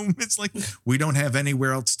living room. It's like, we don't have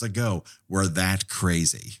anywhere else to go. We're that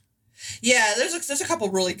crazy. Yeah, there's a couple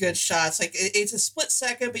really good shots. Like it's a split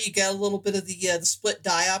second, but you get a little bit of the split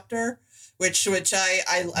diopter, which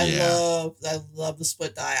I love. I love the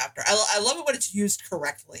split diopter. I love it when it's used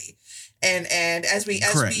correctly. And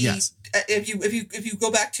yes. If you go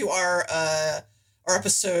back to our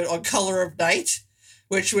episode on Color of Night,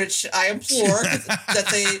 which I implore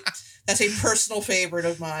that's a personal favorite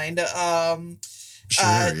of mine.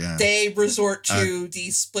 Sure, yeah. They resort to the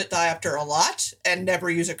split diopter a lot and never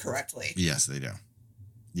use it correctly. Yes, they do.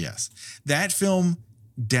 Yes. That film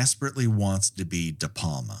desperately wants to be De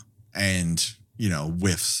Palma and,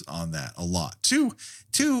 whiffs on that a lot. To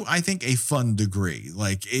I think a fun degree.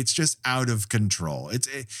 Like it's just out of control.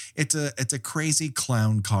 It's a crazy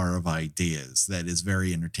clown car of ideas that is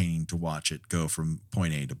very entertaining to watch it go from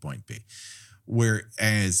point A to point B.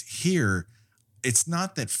 Whereas here, it's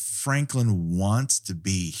not that Franklin wants to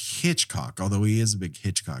be Hitchcock, although he is a big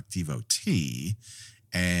Hitchcock devotee,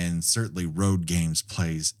 and certainly Road Games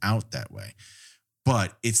plays out that way.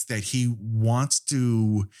 But it's that he wants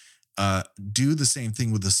to do the same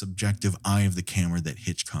thing with the subjective eye of the camera that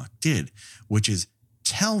Hitchcock did, which is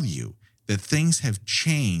tell you that things have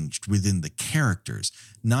changed within the characters,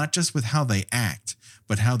 not just with how they act,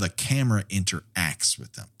 but how the camera interacts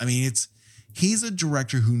with them. I mean, he's a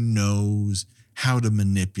director who knows how to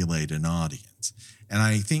manipulate an audience. And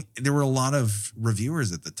I think there were a lot of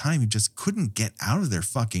reviewers at the time who just couldn't get out of their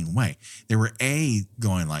fucking way. They were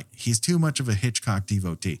going like, he's too much of a Hitchcock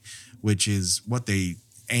devotee, which is what they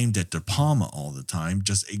aimed at De Palma all the time,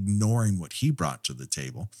 just ignoring what he brought to the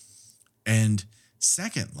table. And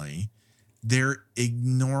secondly, they're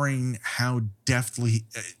ignoring how deftly,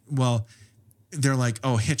 they're like,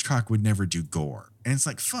 oh, Hitchcock would never do gore. And it's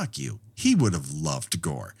like, fuck you. He would have loved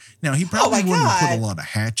gore. Now, he probably wouldn't have put a lot of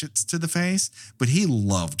hatchets to the face, but he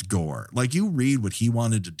loved gore. Like, you read what he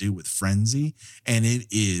wanted to do with Frenzy, and it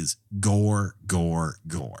is gore, gore,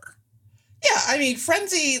 gore. Yeah, I mean,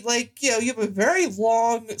 Frenzy, you have a very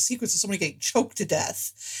long sequence of somebody getting choked to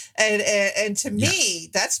death. And to me,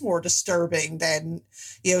 that's more disturbing than,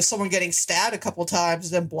 someone getting stabbed a couple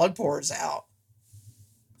times and then blood pours out.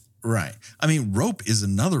 Right. I mean, Rope is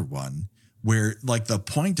another one where the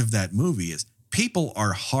point of that movie is people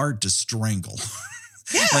are hard to strangle.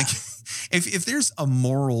 Yeah. If there's a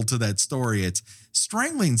moral to that story, it's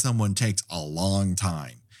strangling someone takes a long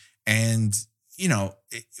time. And,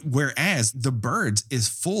 whereas The Birds is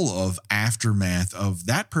full of aftermath of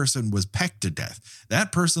that person was pecked to death.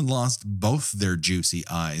 That person lost both their juicy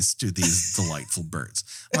eyes to these delightful birds.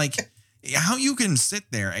 Like, how you can sit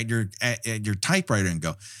there at your typewriter and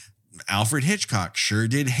go, Alfred Hitchcock sure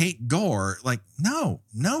did hate gore. Like, no,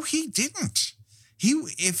 he didn't.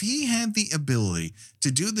 If he had the ability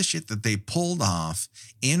to do the shit that they pulled off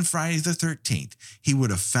in Friday the 13th, he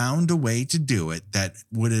would have found a way to do it that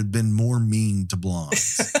would have been more mean to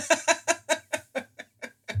blondes.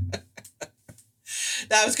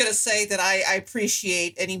 Now, I was going to say that I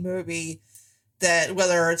appreciate any movie that,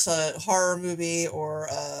 whether it's a horror movie or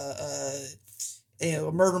a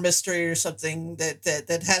murder mystery or something that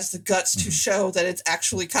has the guts to show that it's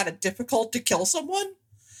actually kind of difficult to kill someone.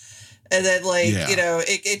 And then,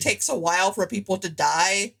 it takes a while for people to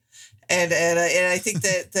die, and I think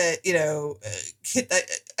that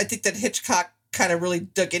I think that Hitchcock kind of really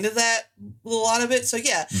dug into that, a lot of it. So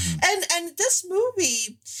yeah, and this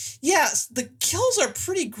movie, yes, the kills are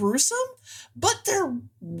pretty gruesome, but they're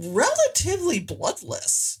relatively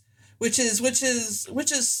bloodless, which is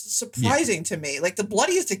surprising to me. Like, the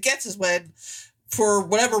bloodiest it gets is when, for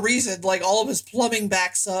whatever reason, like, all of his plumbing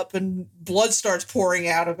backs up and blood starts pouring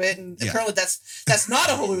out of it, and apparently that's not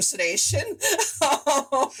a hallucination.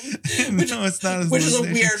 No, it's not. Which is a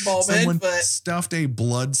weird moment. Someone but stuffed a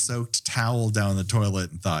blood-soaked towel down the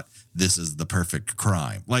toilet and thought, "This is the perfect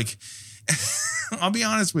crime." Like, I'll be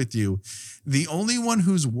honest with you, the only one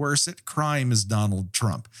who's worse at crime is Donald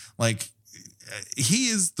Trump. Like, he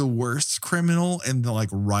is the worst criminal, and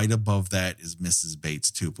right above that is Mrs. Bates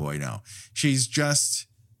 2.0. She's just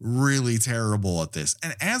really terrible at this,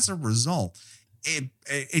 and as a result,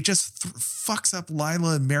 it just fucks up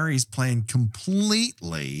Lila and Mary's plan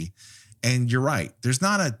completely. And you're right, there's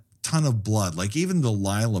not a ton of blood. Like, even the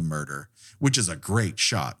Lila murder, which is a great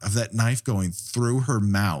shot of that knife going through her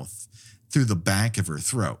mouth, through the back of her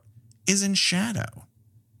throat, is in shadow.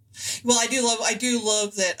 Well, I do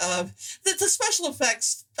love that the special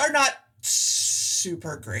effects are not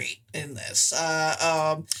super great in this.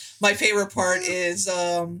 My favorite part is,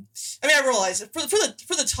 I realize that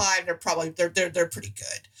for the time they're pretty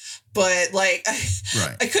good, but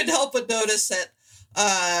I couldn't help but notice that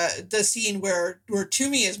the scene where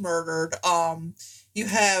Toomey is murdered, you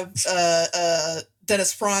have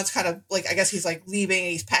Dennis Franz kind of I guess he's leaving,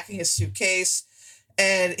 and he's packing his suitcase.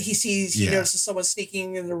 And he notices someone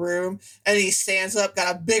sneaking in the room, and he stands up,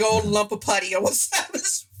 got a big old lump of putty on one side of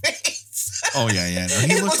his face. Oh yeah. No,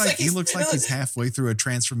 he looks like he's halfway through a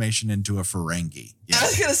transformation into a Ferengi. Yeah. I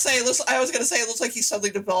was gonna say it looks like he's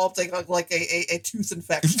suddenly developing a tooth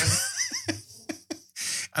infection.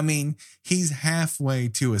 I mean, he's halfway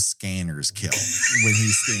to a Scanner's kill when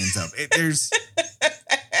he stands up.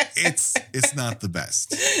 It's not the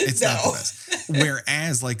best. It's not the best.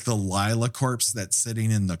 Whereas the Lila corpse that's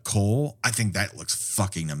sitting in the coal, I think that looks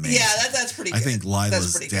fucking amazing. Yeah, that's pretty good. I think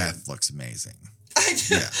Lila's death looks amazing.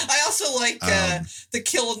 I also like the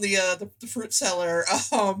kill in the fruit cellar.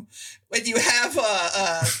 When you have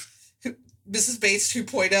Mrs. Bates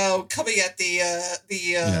 2.0 coming at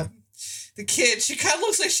the kid, she kind of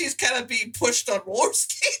looks like she's kind of being pushed on roller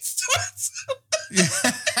skates towards him.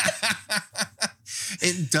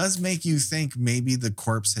 It does make you think maybe the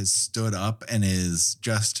corpse has stood up and is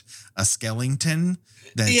just a skeleton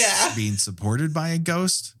that's being supported by a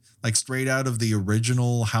ghost, like straight out of the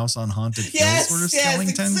original House on Haunted Hill sort of skeleton,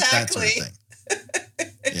 exactly. that sort of thing.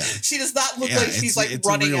 Yeah, she does not look like she's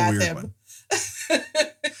running at him.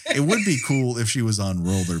 It would be cool if she was on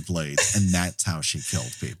rollerblades and that's how she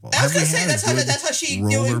killed people. Have we had that's how she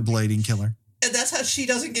rollerblading killer? And that's how she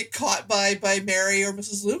doesn't get caught by Mary or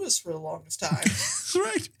Mrs. Loomis for the longest time. That's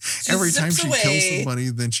right. Every time she kills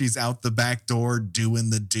somebody, then she's out the back door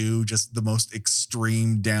doing just the most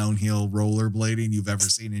extreme downhill rollerblading you've ever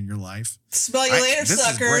seen in your life. Smell you later,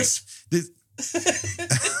 suckers.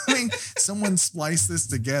 I mean, someone spliced this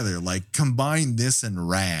together, combine this and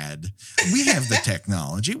Rad. We have the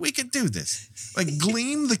technology. We could do this.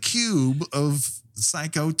 Gleam the Cube of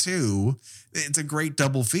Psycho 2. It's a great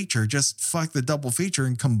double feature. Just fuck the double feature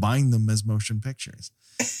and combine them as motion pictures.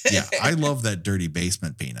 Yeah, I love that dirty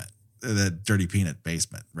basement peanut. That dirty peanut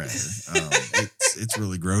basement, rather. It's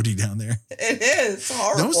really grody down there. It is. It's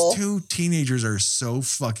horrible. Those two teenagers are so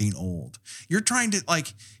fucking old. You're trying to,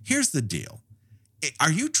 here's the deal.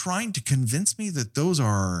 Are you trying to convince me that those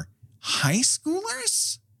are high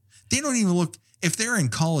schoolers? They don't even look, if they're in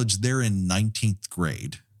college, they're in 19th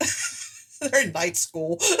grade. They're in night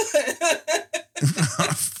school.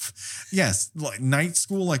 Yes, like night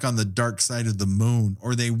school, like on the dark side of the moon,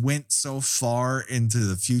 or they went so far into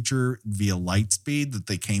the future via light speed that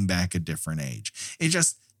they came back a different age. It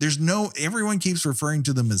just, everyone keeps referring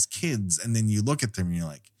to them as kids. And then you look at them and you're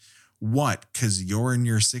like, what? Because you're in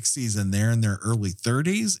your 60s and they're in their early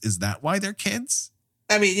 30s? Is that why they're kids?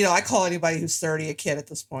 I mean, I call anybody who's 30 a kid at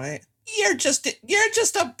this point. You're just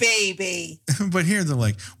a baby. But here they're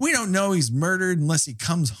like, we don't know he's murdered unless he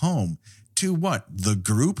comes home. To what? The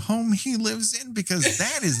group home he lives in? Because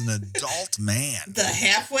that is an adult man. The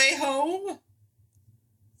halfway home?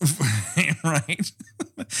 Right?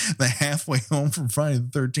 The halfway home from Friday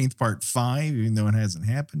the 13th, part 5, even though it hasn't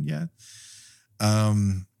happened yet.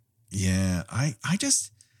 Yeah, I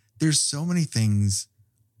just, there's so many things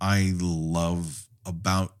I love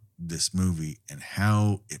about this movie and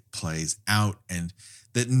how it plays out, and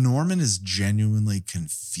that Norman is genuinely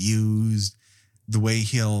confused. The way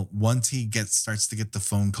once he starts to get the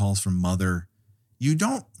phone calls from Mother, you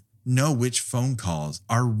don't know which phone calls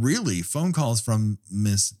are really phone calls from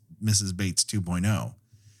Mrs. Bates 2.0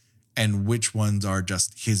 and which ones are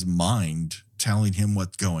just his mind telling him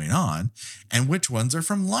what's going on and which ones are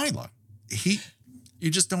from Lila. You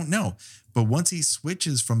just don't know. But once he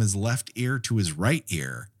switches from his left ear to his right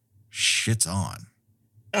ear, shit's on.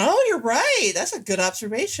 Oh, you're right. That's a good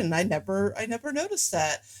observation. I never noticed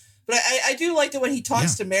that. But I do like that when he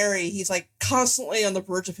talks to Mary, he's like constantly on the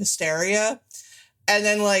verge of hysteria. And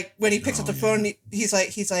then like when he picks up the phone, he's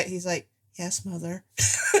like, yes, Mother.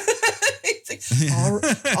 He's like,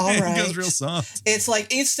 all right. He goes real soft. It's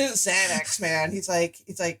like instant Xanax, man. He's like,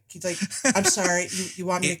 I'm sorry. You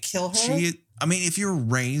want me to kill her? If you're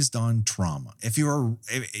raised on trauma,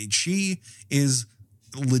 she is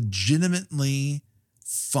legitimately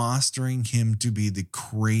fostering him to be the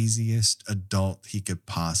craziest adult he could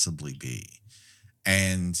possibly be.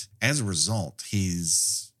 And as a result,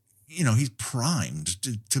 he's primed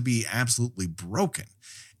to be absolutely broken.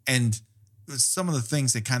 And some of the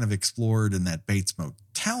things they kind of explored in that Bates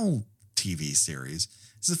Motel TV series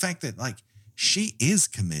is the fact that like she is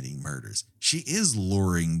committing murders. She is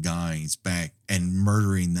luring guys back and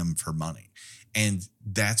murdering them for money. And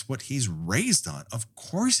that's what he's raised on. Of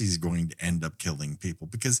course, he's going to end up killing people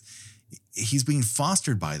because he's being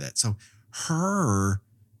fostered by that. So her,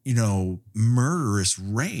 murderous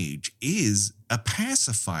rage is a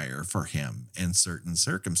pacifier for him in certain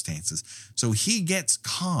circumstances. So he gets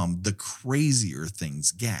calm the crazier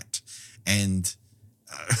things get. And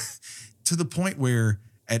to the point where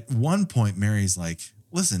at one point, Mary's like,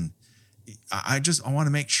 listen, I want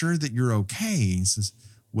to make sure that you're okay. And he says,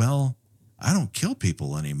 well, I don't kill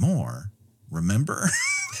people anymore. Remember?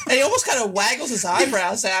 And he almost kind of waggles his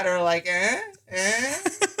eyebrows at her like,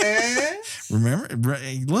 Remember?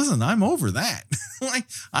 Listen, I'm over that. Like,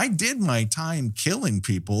 I did my time killing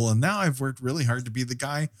people, and now I've worked really hard to be the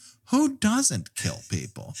guy who doesn't kill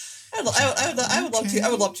people. I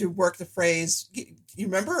would love to work the phrase. You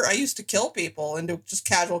remember? I used to kill people into just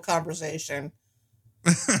casual conversation.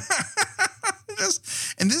 And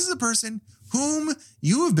this is a person whom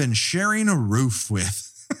you have been sharing a roof with.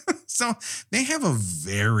 So they have a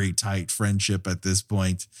very tight friendship at this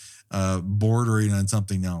point, bordering on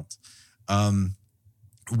something else.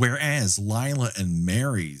 Whereas Lila and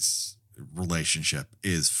Mary's relationship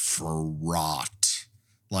is fraught.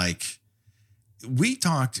 Like, we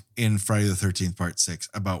talked in Friday the 13th, part 6,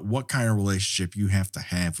 about what kind of relationship you have to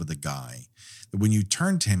have with a guy. That when you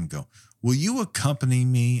turn to him and go, will you accompany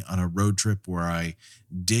me on a road trip where I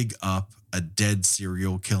dig up a dead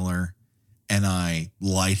serial killer and I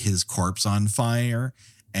light his corpse on fire?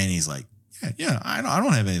 And he's like, yeah, I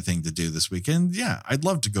don't have anything to do this weekend. Yeah, I'd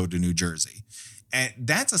love to go to New Jersey. And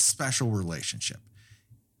that's a special relationship.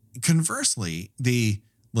 Conversely,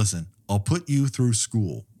 listen, I'll put you through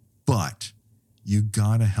school, but you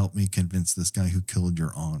gotta help me convince this guy who killed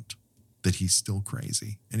your aunt that he's still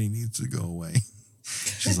crazy and he needs to go away.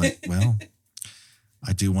 She's like, well,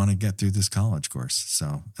 I do want to get through this college course.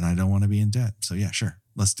 And I don't want to be in debt. So yeah, sure.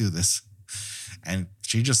 Let's do this. And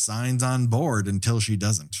she just signs on board until she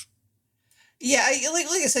doesn't. Yeah. Like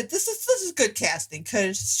I said, this is good casting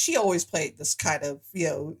because she always played this kind of,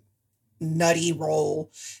 nutty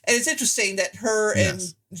role. And it's interesting that her and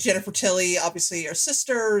Jennifer Tilly obviously are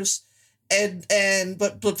sisters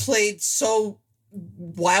but played so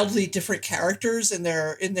wildly different characters in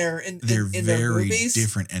their movies.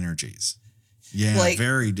 Different energies. Yeah,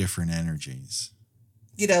 very different energies.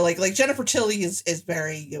 Like Jennifer Tilly is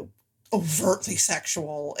very overtly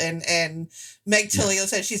sexual, and Meg Tilly,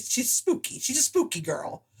 as I said, she's spooky. She's a spooky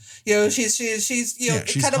girl. She's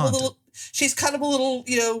kind of a little. She's kind of a little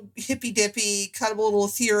hippy dippy, kind of a little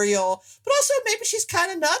ethereal, but also maybe she's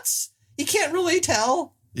kind of nuts. You can't really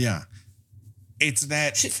tell. Yeah. It's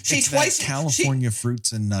that California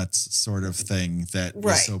fruits and nuts sort of thing that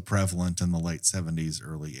was so prevalent in the late 70s,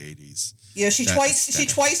 early 80s. Yeah, she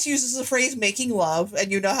twice uses the phrase "making love,"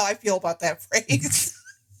 and you know how I feel about that phrase.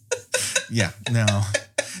 Yeah, no,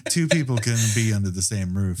 two people can be under the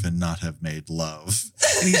same roof and not have made love.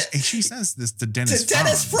 And she says this to Dennis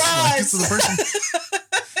Franz. Like, so the person,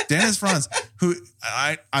 Dennis Franz, who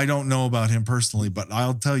I don't know about him personally, but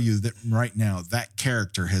I'll tell you that right now, that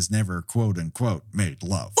character has never, quote unquote, made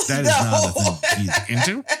love. That is not a thing he's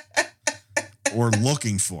into or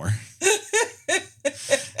looking for.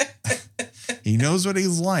 He knows what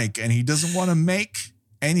he's like, and he doesn't want to make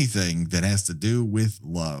anything that has to do with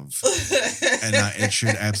love. And it should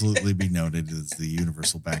absolutely be noted as the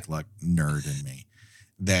universal backlot nerd in me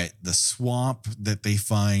that the swamp that they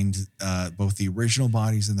find both the original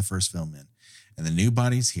bodies in the first film in and the new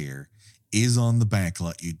bodies here is on the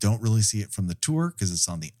backlot. You don't really see it from the tour because it's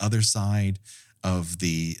on the other side of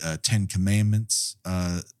the Ten Commandments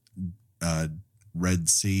Red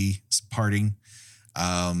Sea parting.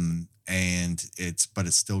 And it's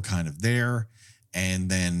still kind of there. And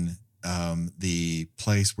then the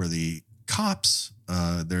place where the cops,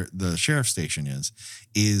 the sheriff's station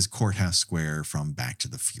is Courthouse Square from Back to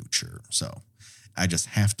the Future. So I just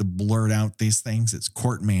have to blurt out these things. It's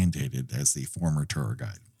court mandated as the former tour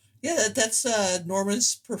guide. Yeah, that's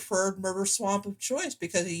Norman's preferred murder swamp of choice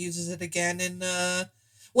because he uses it again in...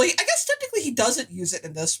 Well, I guess technically he doesn't use it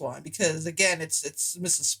in this one because again, it's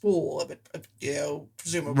Mrs. Spool,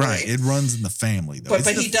 presumably. Right, it runs in the family though.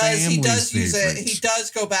 But he does use it. He does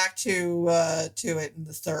go back to it in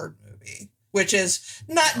the third movie, which is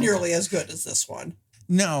not nearly as good as this one.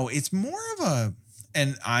 No, it's more of a,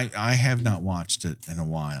 and I have not watched it in a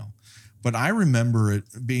while, but I remember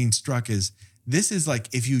it being struck as this is like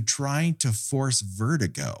if you tried to force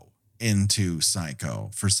Vertigo into Psycho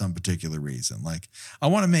for some particular reason. Like, I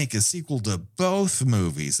want to make a sequel to both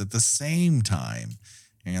movies at the same time.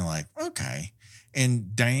 And you're like, okay.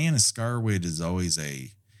 And Diana Scarwid is always a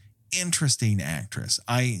interesting actress.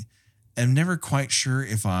 I am never quite sure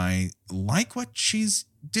if I like what she's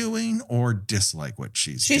doing or dislike what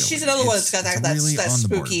she's doing. She's another one that's got that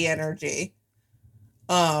spooky energy.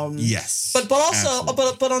 Yes, but also,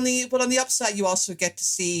 but on the upside, you also get to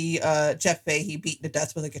see Jeff Fahey beaten to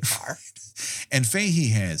death with a guitar. And Fahey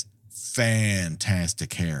has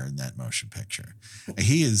fantastic hair in that motion picture.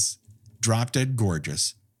 He is drop dead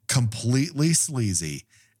gorgeous, completely sleazy,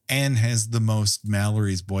 and has the most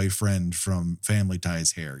Mallory's boyfriend from Family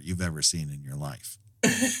Ties hair you've ever seen in your life.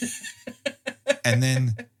 And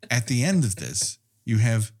then at the end of this, you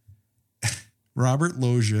have Robert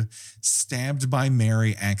Loggia stabbed by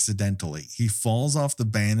Mary accidentally. He falls off the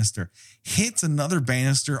banister, hits another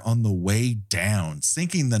banister on the way down,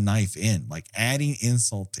 sinking the knife in, like adding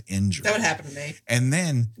insult to injury. That would happen to me. And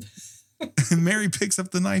then Mary picks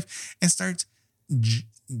up the knife and starts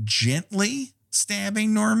gently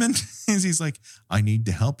stabbing Norman. And he's like, I need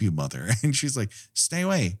to help you, mother. And she's like, stay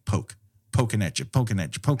away. Poking at you. I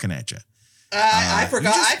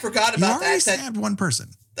forgot about that. You stabbed one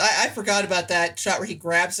person. I forgot about that shot where he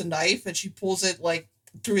grabs a knife and she pulls it like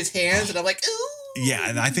through his hands, and I'm like, ooh. Yeah,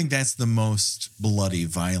 and I think that's the most bloody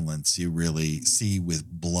violence you really see with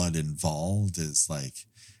blood involved is like,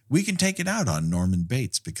 we can take it out on Norman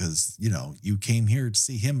Bates because, you came here to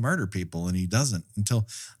see him murder people and he doesn't until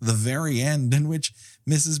the very end in which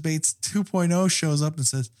Mrs. Bates 2.0 shows up and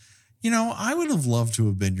says, I would have loved to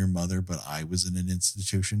have been your mother, but I was in an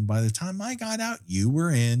institution. By the time I got out, you were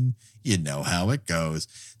in. You know how it goes.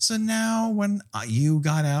 So now when you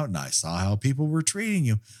got out and I saw how people were treating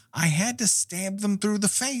you, I had to stab them through the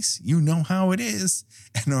face. You know how it is.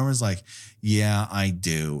 And Norman's like, yeah, I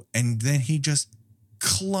do. And then he just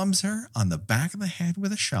clubs her on the back of the head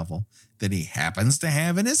with a shovel that he happens to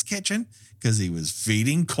have in his kitchen because he was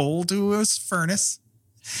feeding coal to his furnace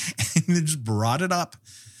and then just brought it up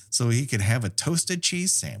so he could have a toasted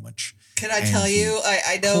cheese sandwich. Can I tell you?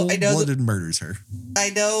 I know. Cold-blooded murders her. I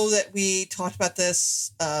know that we talked about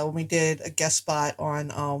this when we did a guest spot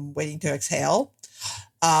on Waiting to Exhale.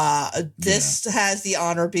 This has the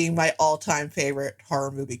honor of being my all-time favorite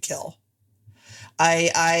horror movie kill.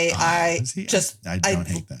 I don't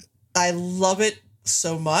hate that. I love it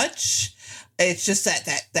so much. It's just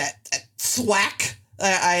that thwack.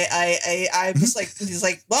 I'm just like, he's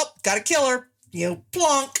like, well, gotta kill her.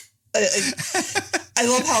 Plonk. I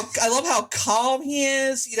love how calm he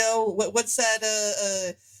is. What's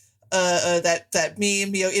that? That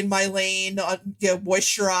meme. In my lane,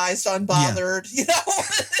 moisturized, unbothered. Yeah.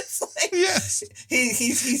 It's Yes.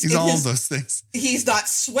 He's all of those things. He's not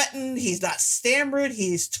sweating. He's not stammering.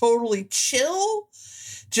 He's totally chill.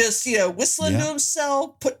 Just, whistling to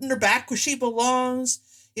himself, putting her back where she belongs.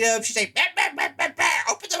 If she's like, bah, bah, bah, bah, bah,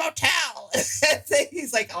 open the motel.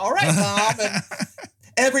 He's like, all right, Mom. And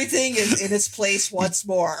everything is in its place once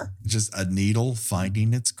more. Just a needle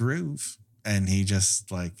finding its groove. And he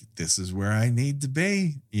just like, this is where I need to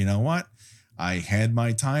be. You know what? I had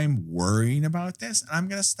my time worrying about this. And I'm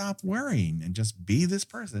going to stop worrying and just be this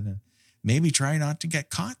person and maybe try not to get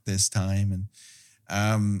caught this time. And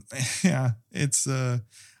it's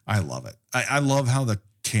I love it. I love how the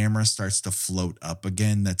camera starts to float up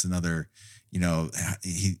again. That's another,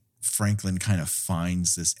 Franklin kind of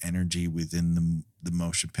finds this energy within the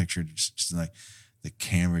motion picture, just like the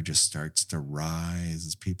camera just starts to rise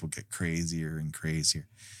as people get crazier and crazier.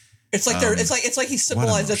 It's like it's like he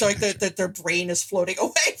symbolized that their brain is floating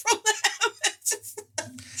away from them.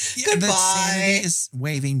 Goodbye. Sanity is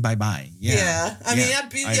waving bye-bye. Yeah.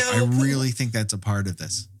 I really think that's a part of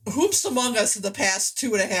this. Whoops among us in the past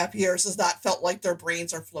 2.5 years has not felt like their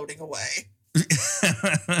brains are floating away.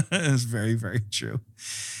 It's very, very true.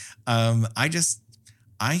 I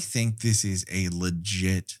think this is a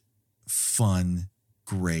legit, fun,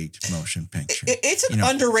 great motion picture. It's an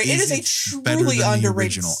underrated. It is a truly underrated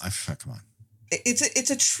original. Come on. It's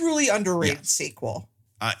a truly underrated sequel.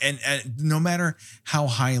 And no matter how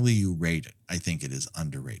highly you rate it, I think it is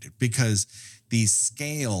underrated because the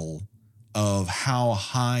scale of how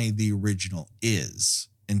high the original is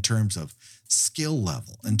in terms of skill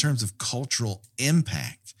level, in terms of cultural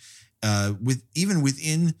impact, even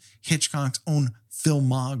within Hitchcock's own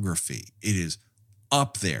filmography, it is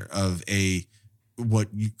up there of what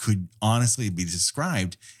you could honestly be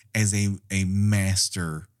described as a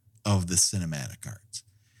master of the cinematic arts.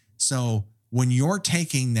 So when you're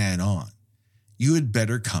taking that on, you had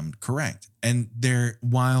better come correct. And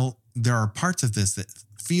while there are parts of this that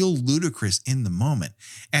feel ludicrous in the moment,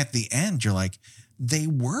 at the end, you're like, they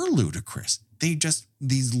were ludicrous.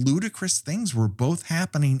 These ludicrous things were both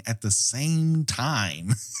happening at the same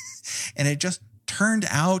time. And it just turned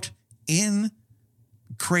out in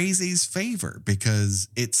Crazy's favor because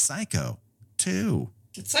it's Psycho 2.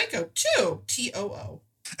 It's Psycho 2, T-O-O.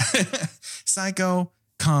 Psycho,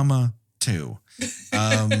 2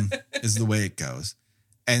 is the way it goes.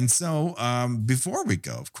 And so before we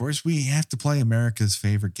go, of course, we have to play America's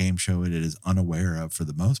favorite game show it is unaware of for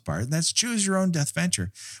the most part. And that's Choose Your Own Death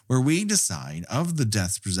Venture, where we decide of the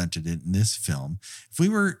deaths presented in this film, if we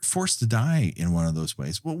were forced to die in one of those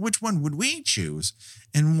ways, well, which one would we choose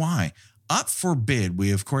and why? Up for bid,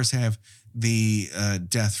 we, of course, have the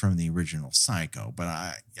death from the original Psycho,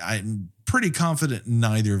 but I'm pretty confident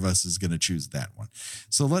neither of us is going to choose that one.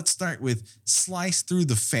 So let's start with slice through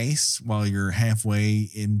the face while you're halfway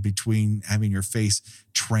in between having your face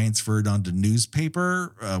transferred onto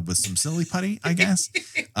newspaper with some silly putty, I guess.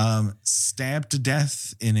 Stabbed to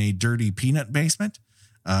death in a dirty peanut basement.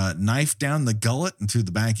 Knife down the gullet and through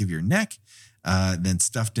the back of your neck. Then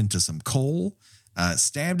stuffed into some coal.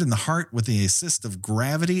 Stabbed in the heart with the assist of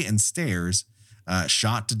gravity and stairs,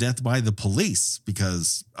 shot to death by the police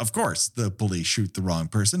because, of course, the police shoot the wrong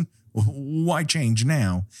person. Why change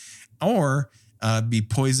now? Or be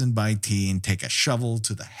poisoned by tea and take a shovel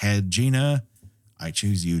to the head. Gina, I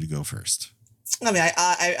choose you to go first. I mean,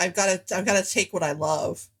 I've got to take what I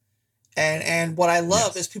love, and what I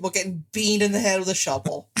love is people getting beamed in the head with a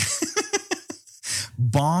shovel,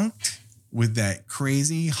 bonked with that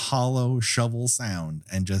crazy hollow shovel sound,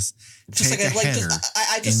 and just take a header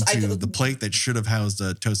into the plate that should have housed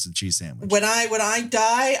a toasted cheese sandwich. When I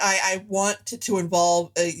die, I want to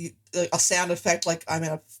involve a sound effect like I'm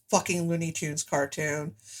in a fucking Looney Tunes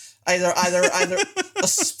cartoon, either a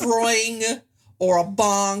sproing or a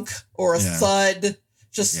bonk or a thud,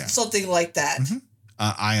 something like that. Mm-hmm.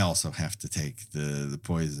 I also have to take the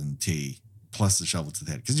poison tea plus the shovel to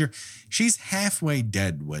the head because she's halfway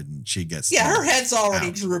dead when she gets her head's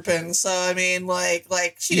already drooping. So I mean, like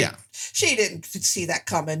she didn't see that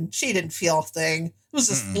coming. She didn't feel a thing. It was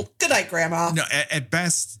just good night, Grandma. No, at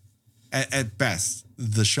best,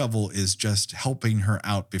 the shovel is just helping her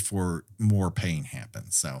out before more pain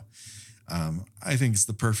happens. So I think it's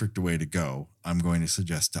the perfect way to go. I'm going to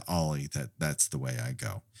suggest to Ollie that that's the way I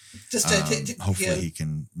go. Just hopefully he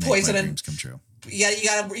can make my dreams come true. Yeah,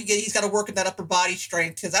 he's got to work in that upper body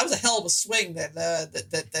strength because that was a hell of a swing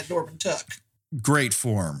that Norman took. Great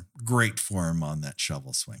form on that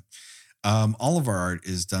shovel swing. All of our art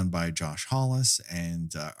is done by Josh Hollis,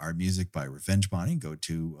 and our music by Revenge Body. Go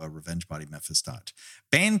to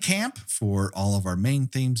revengebodymemphis.bandcamp for all of our main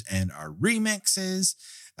themes and our remixes.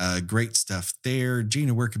 Great stuff there.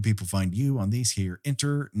 Gina, where can people find you on these here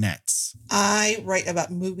internets? I write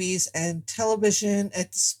about movies and television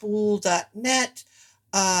at spool.net.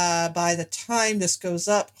 By the time this goes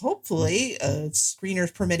up, hopefully,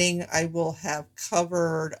 screeners permitting, I will have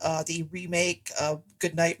covered the remake of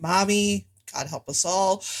Goodnight Mommy. God help us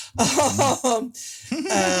all.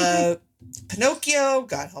 Pinocchio.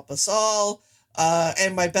 God help us all.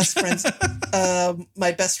 And my best friend's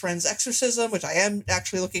Exorcism, which I am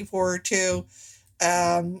actually looking forward to.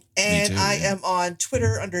 And I am on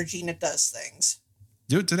Twitter under Gina Does Things.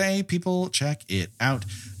 Do it today, people. Check it out.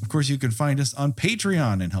 Of course, you can find us on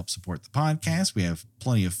Patreon and help support the podcast. We have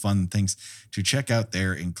plenty of fun things to check out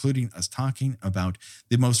there, including us talking about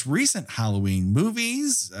the most recent Halloween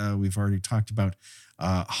movies. We've already talked about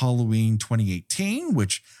Halloween 2018,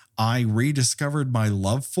 which I rediscovered my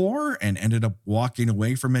love for and ended up walking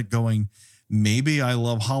away from it going, maybe I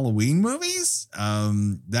love Halloween movies.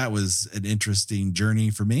 That was an interesting journey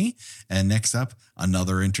for me. And next up,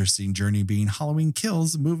 another interesting journey being Halloween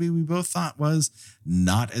Kills, a movie we both thought was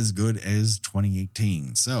not as good as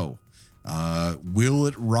 2018. So will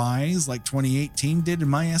it rise like 2018 did in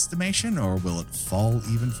my estimation, or will it fall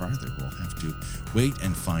even farther? We'll have to wait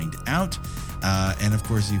and find out. And of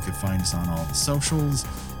course, you can find us on all the socials.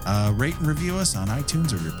 Rate and review us on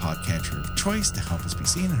iTunes or your podcatcher of choice to help us be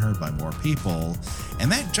seen and heard by more people.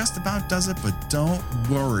 And that just about does it, but don't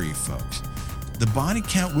worry, folks. The body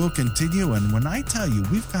count will continue, and when I tell you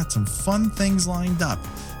we've got some fun things lined up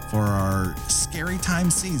for our scary time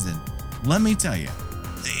season, let me tell you,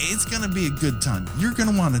 it's going to be a good time. You're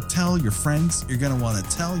going to want to tell your friends, you're going to want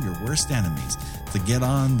to tell your worst enemies to get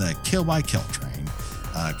on the Kill by Kill train,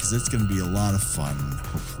 because it's going to be a lot of fun,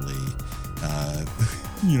 hopefully.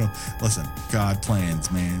 Listen, God plans,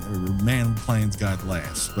 man. Or man plans, God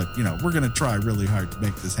laughs. But, we're going to try really hard to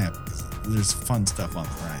make this happen because there's fun stuff on the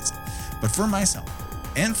horizon. But for myself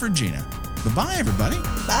and for Gina, bye-bye, everybody.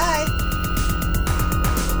 Bye.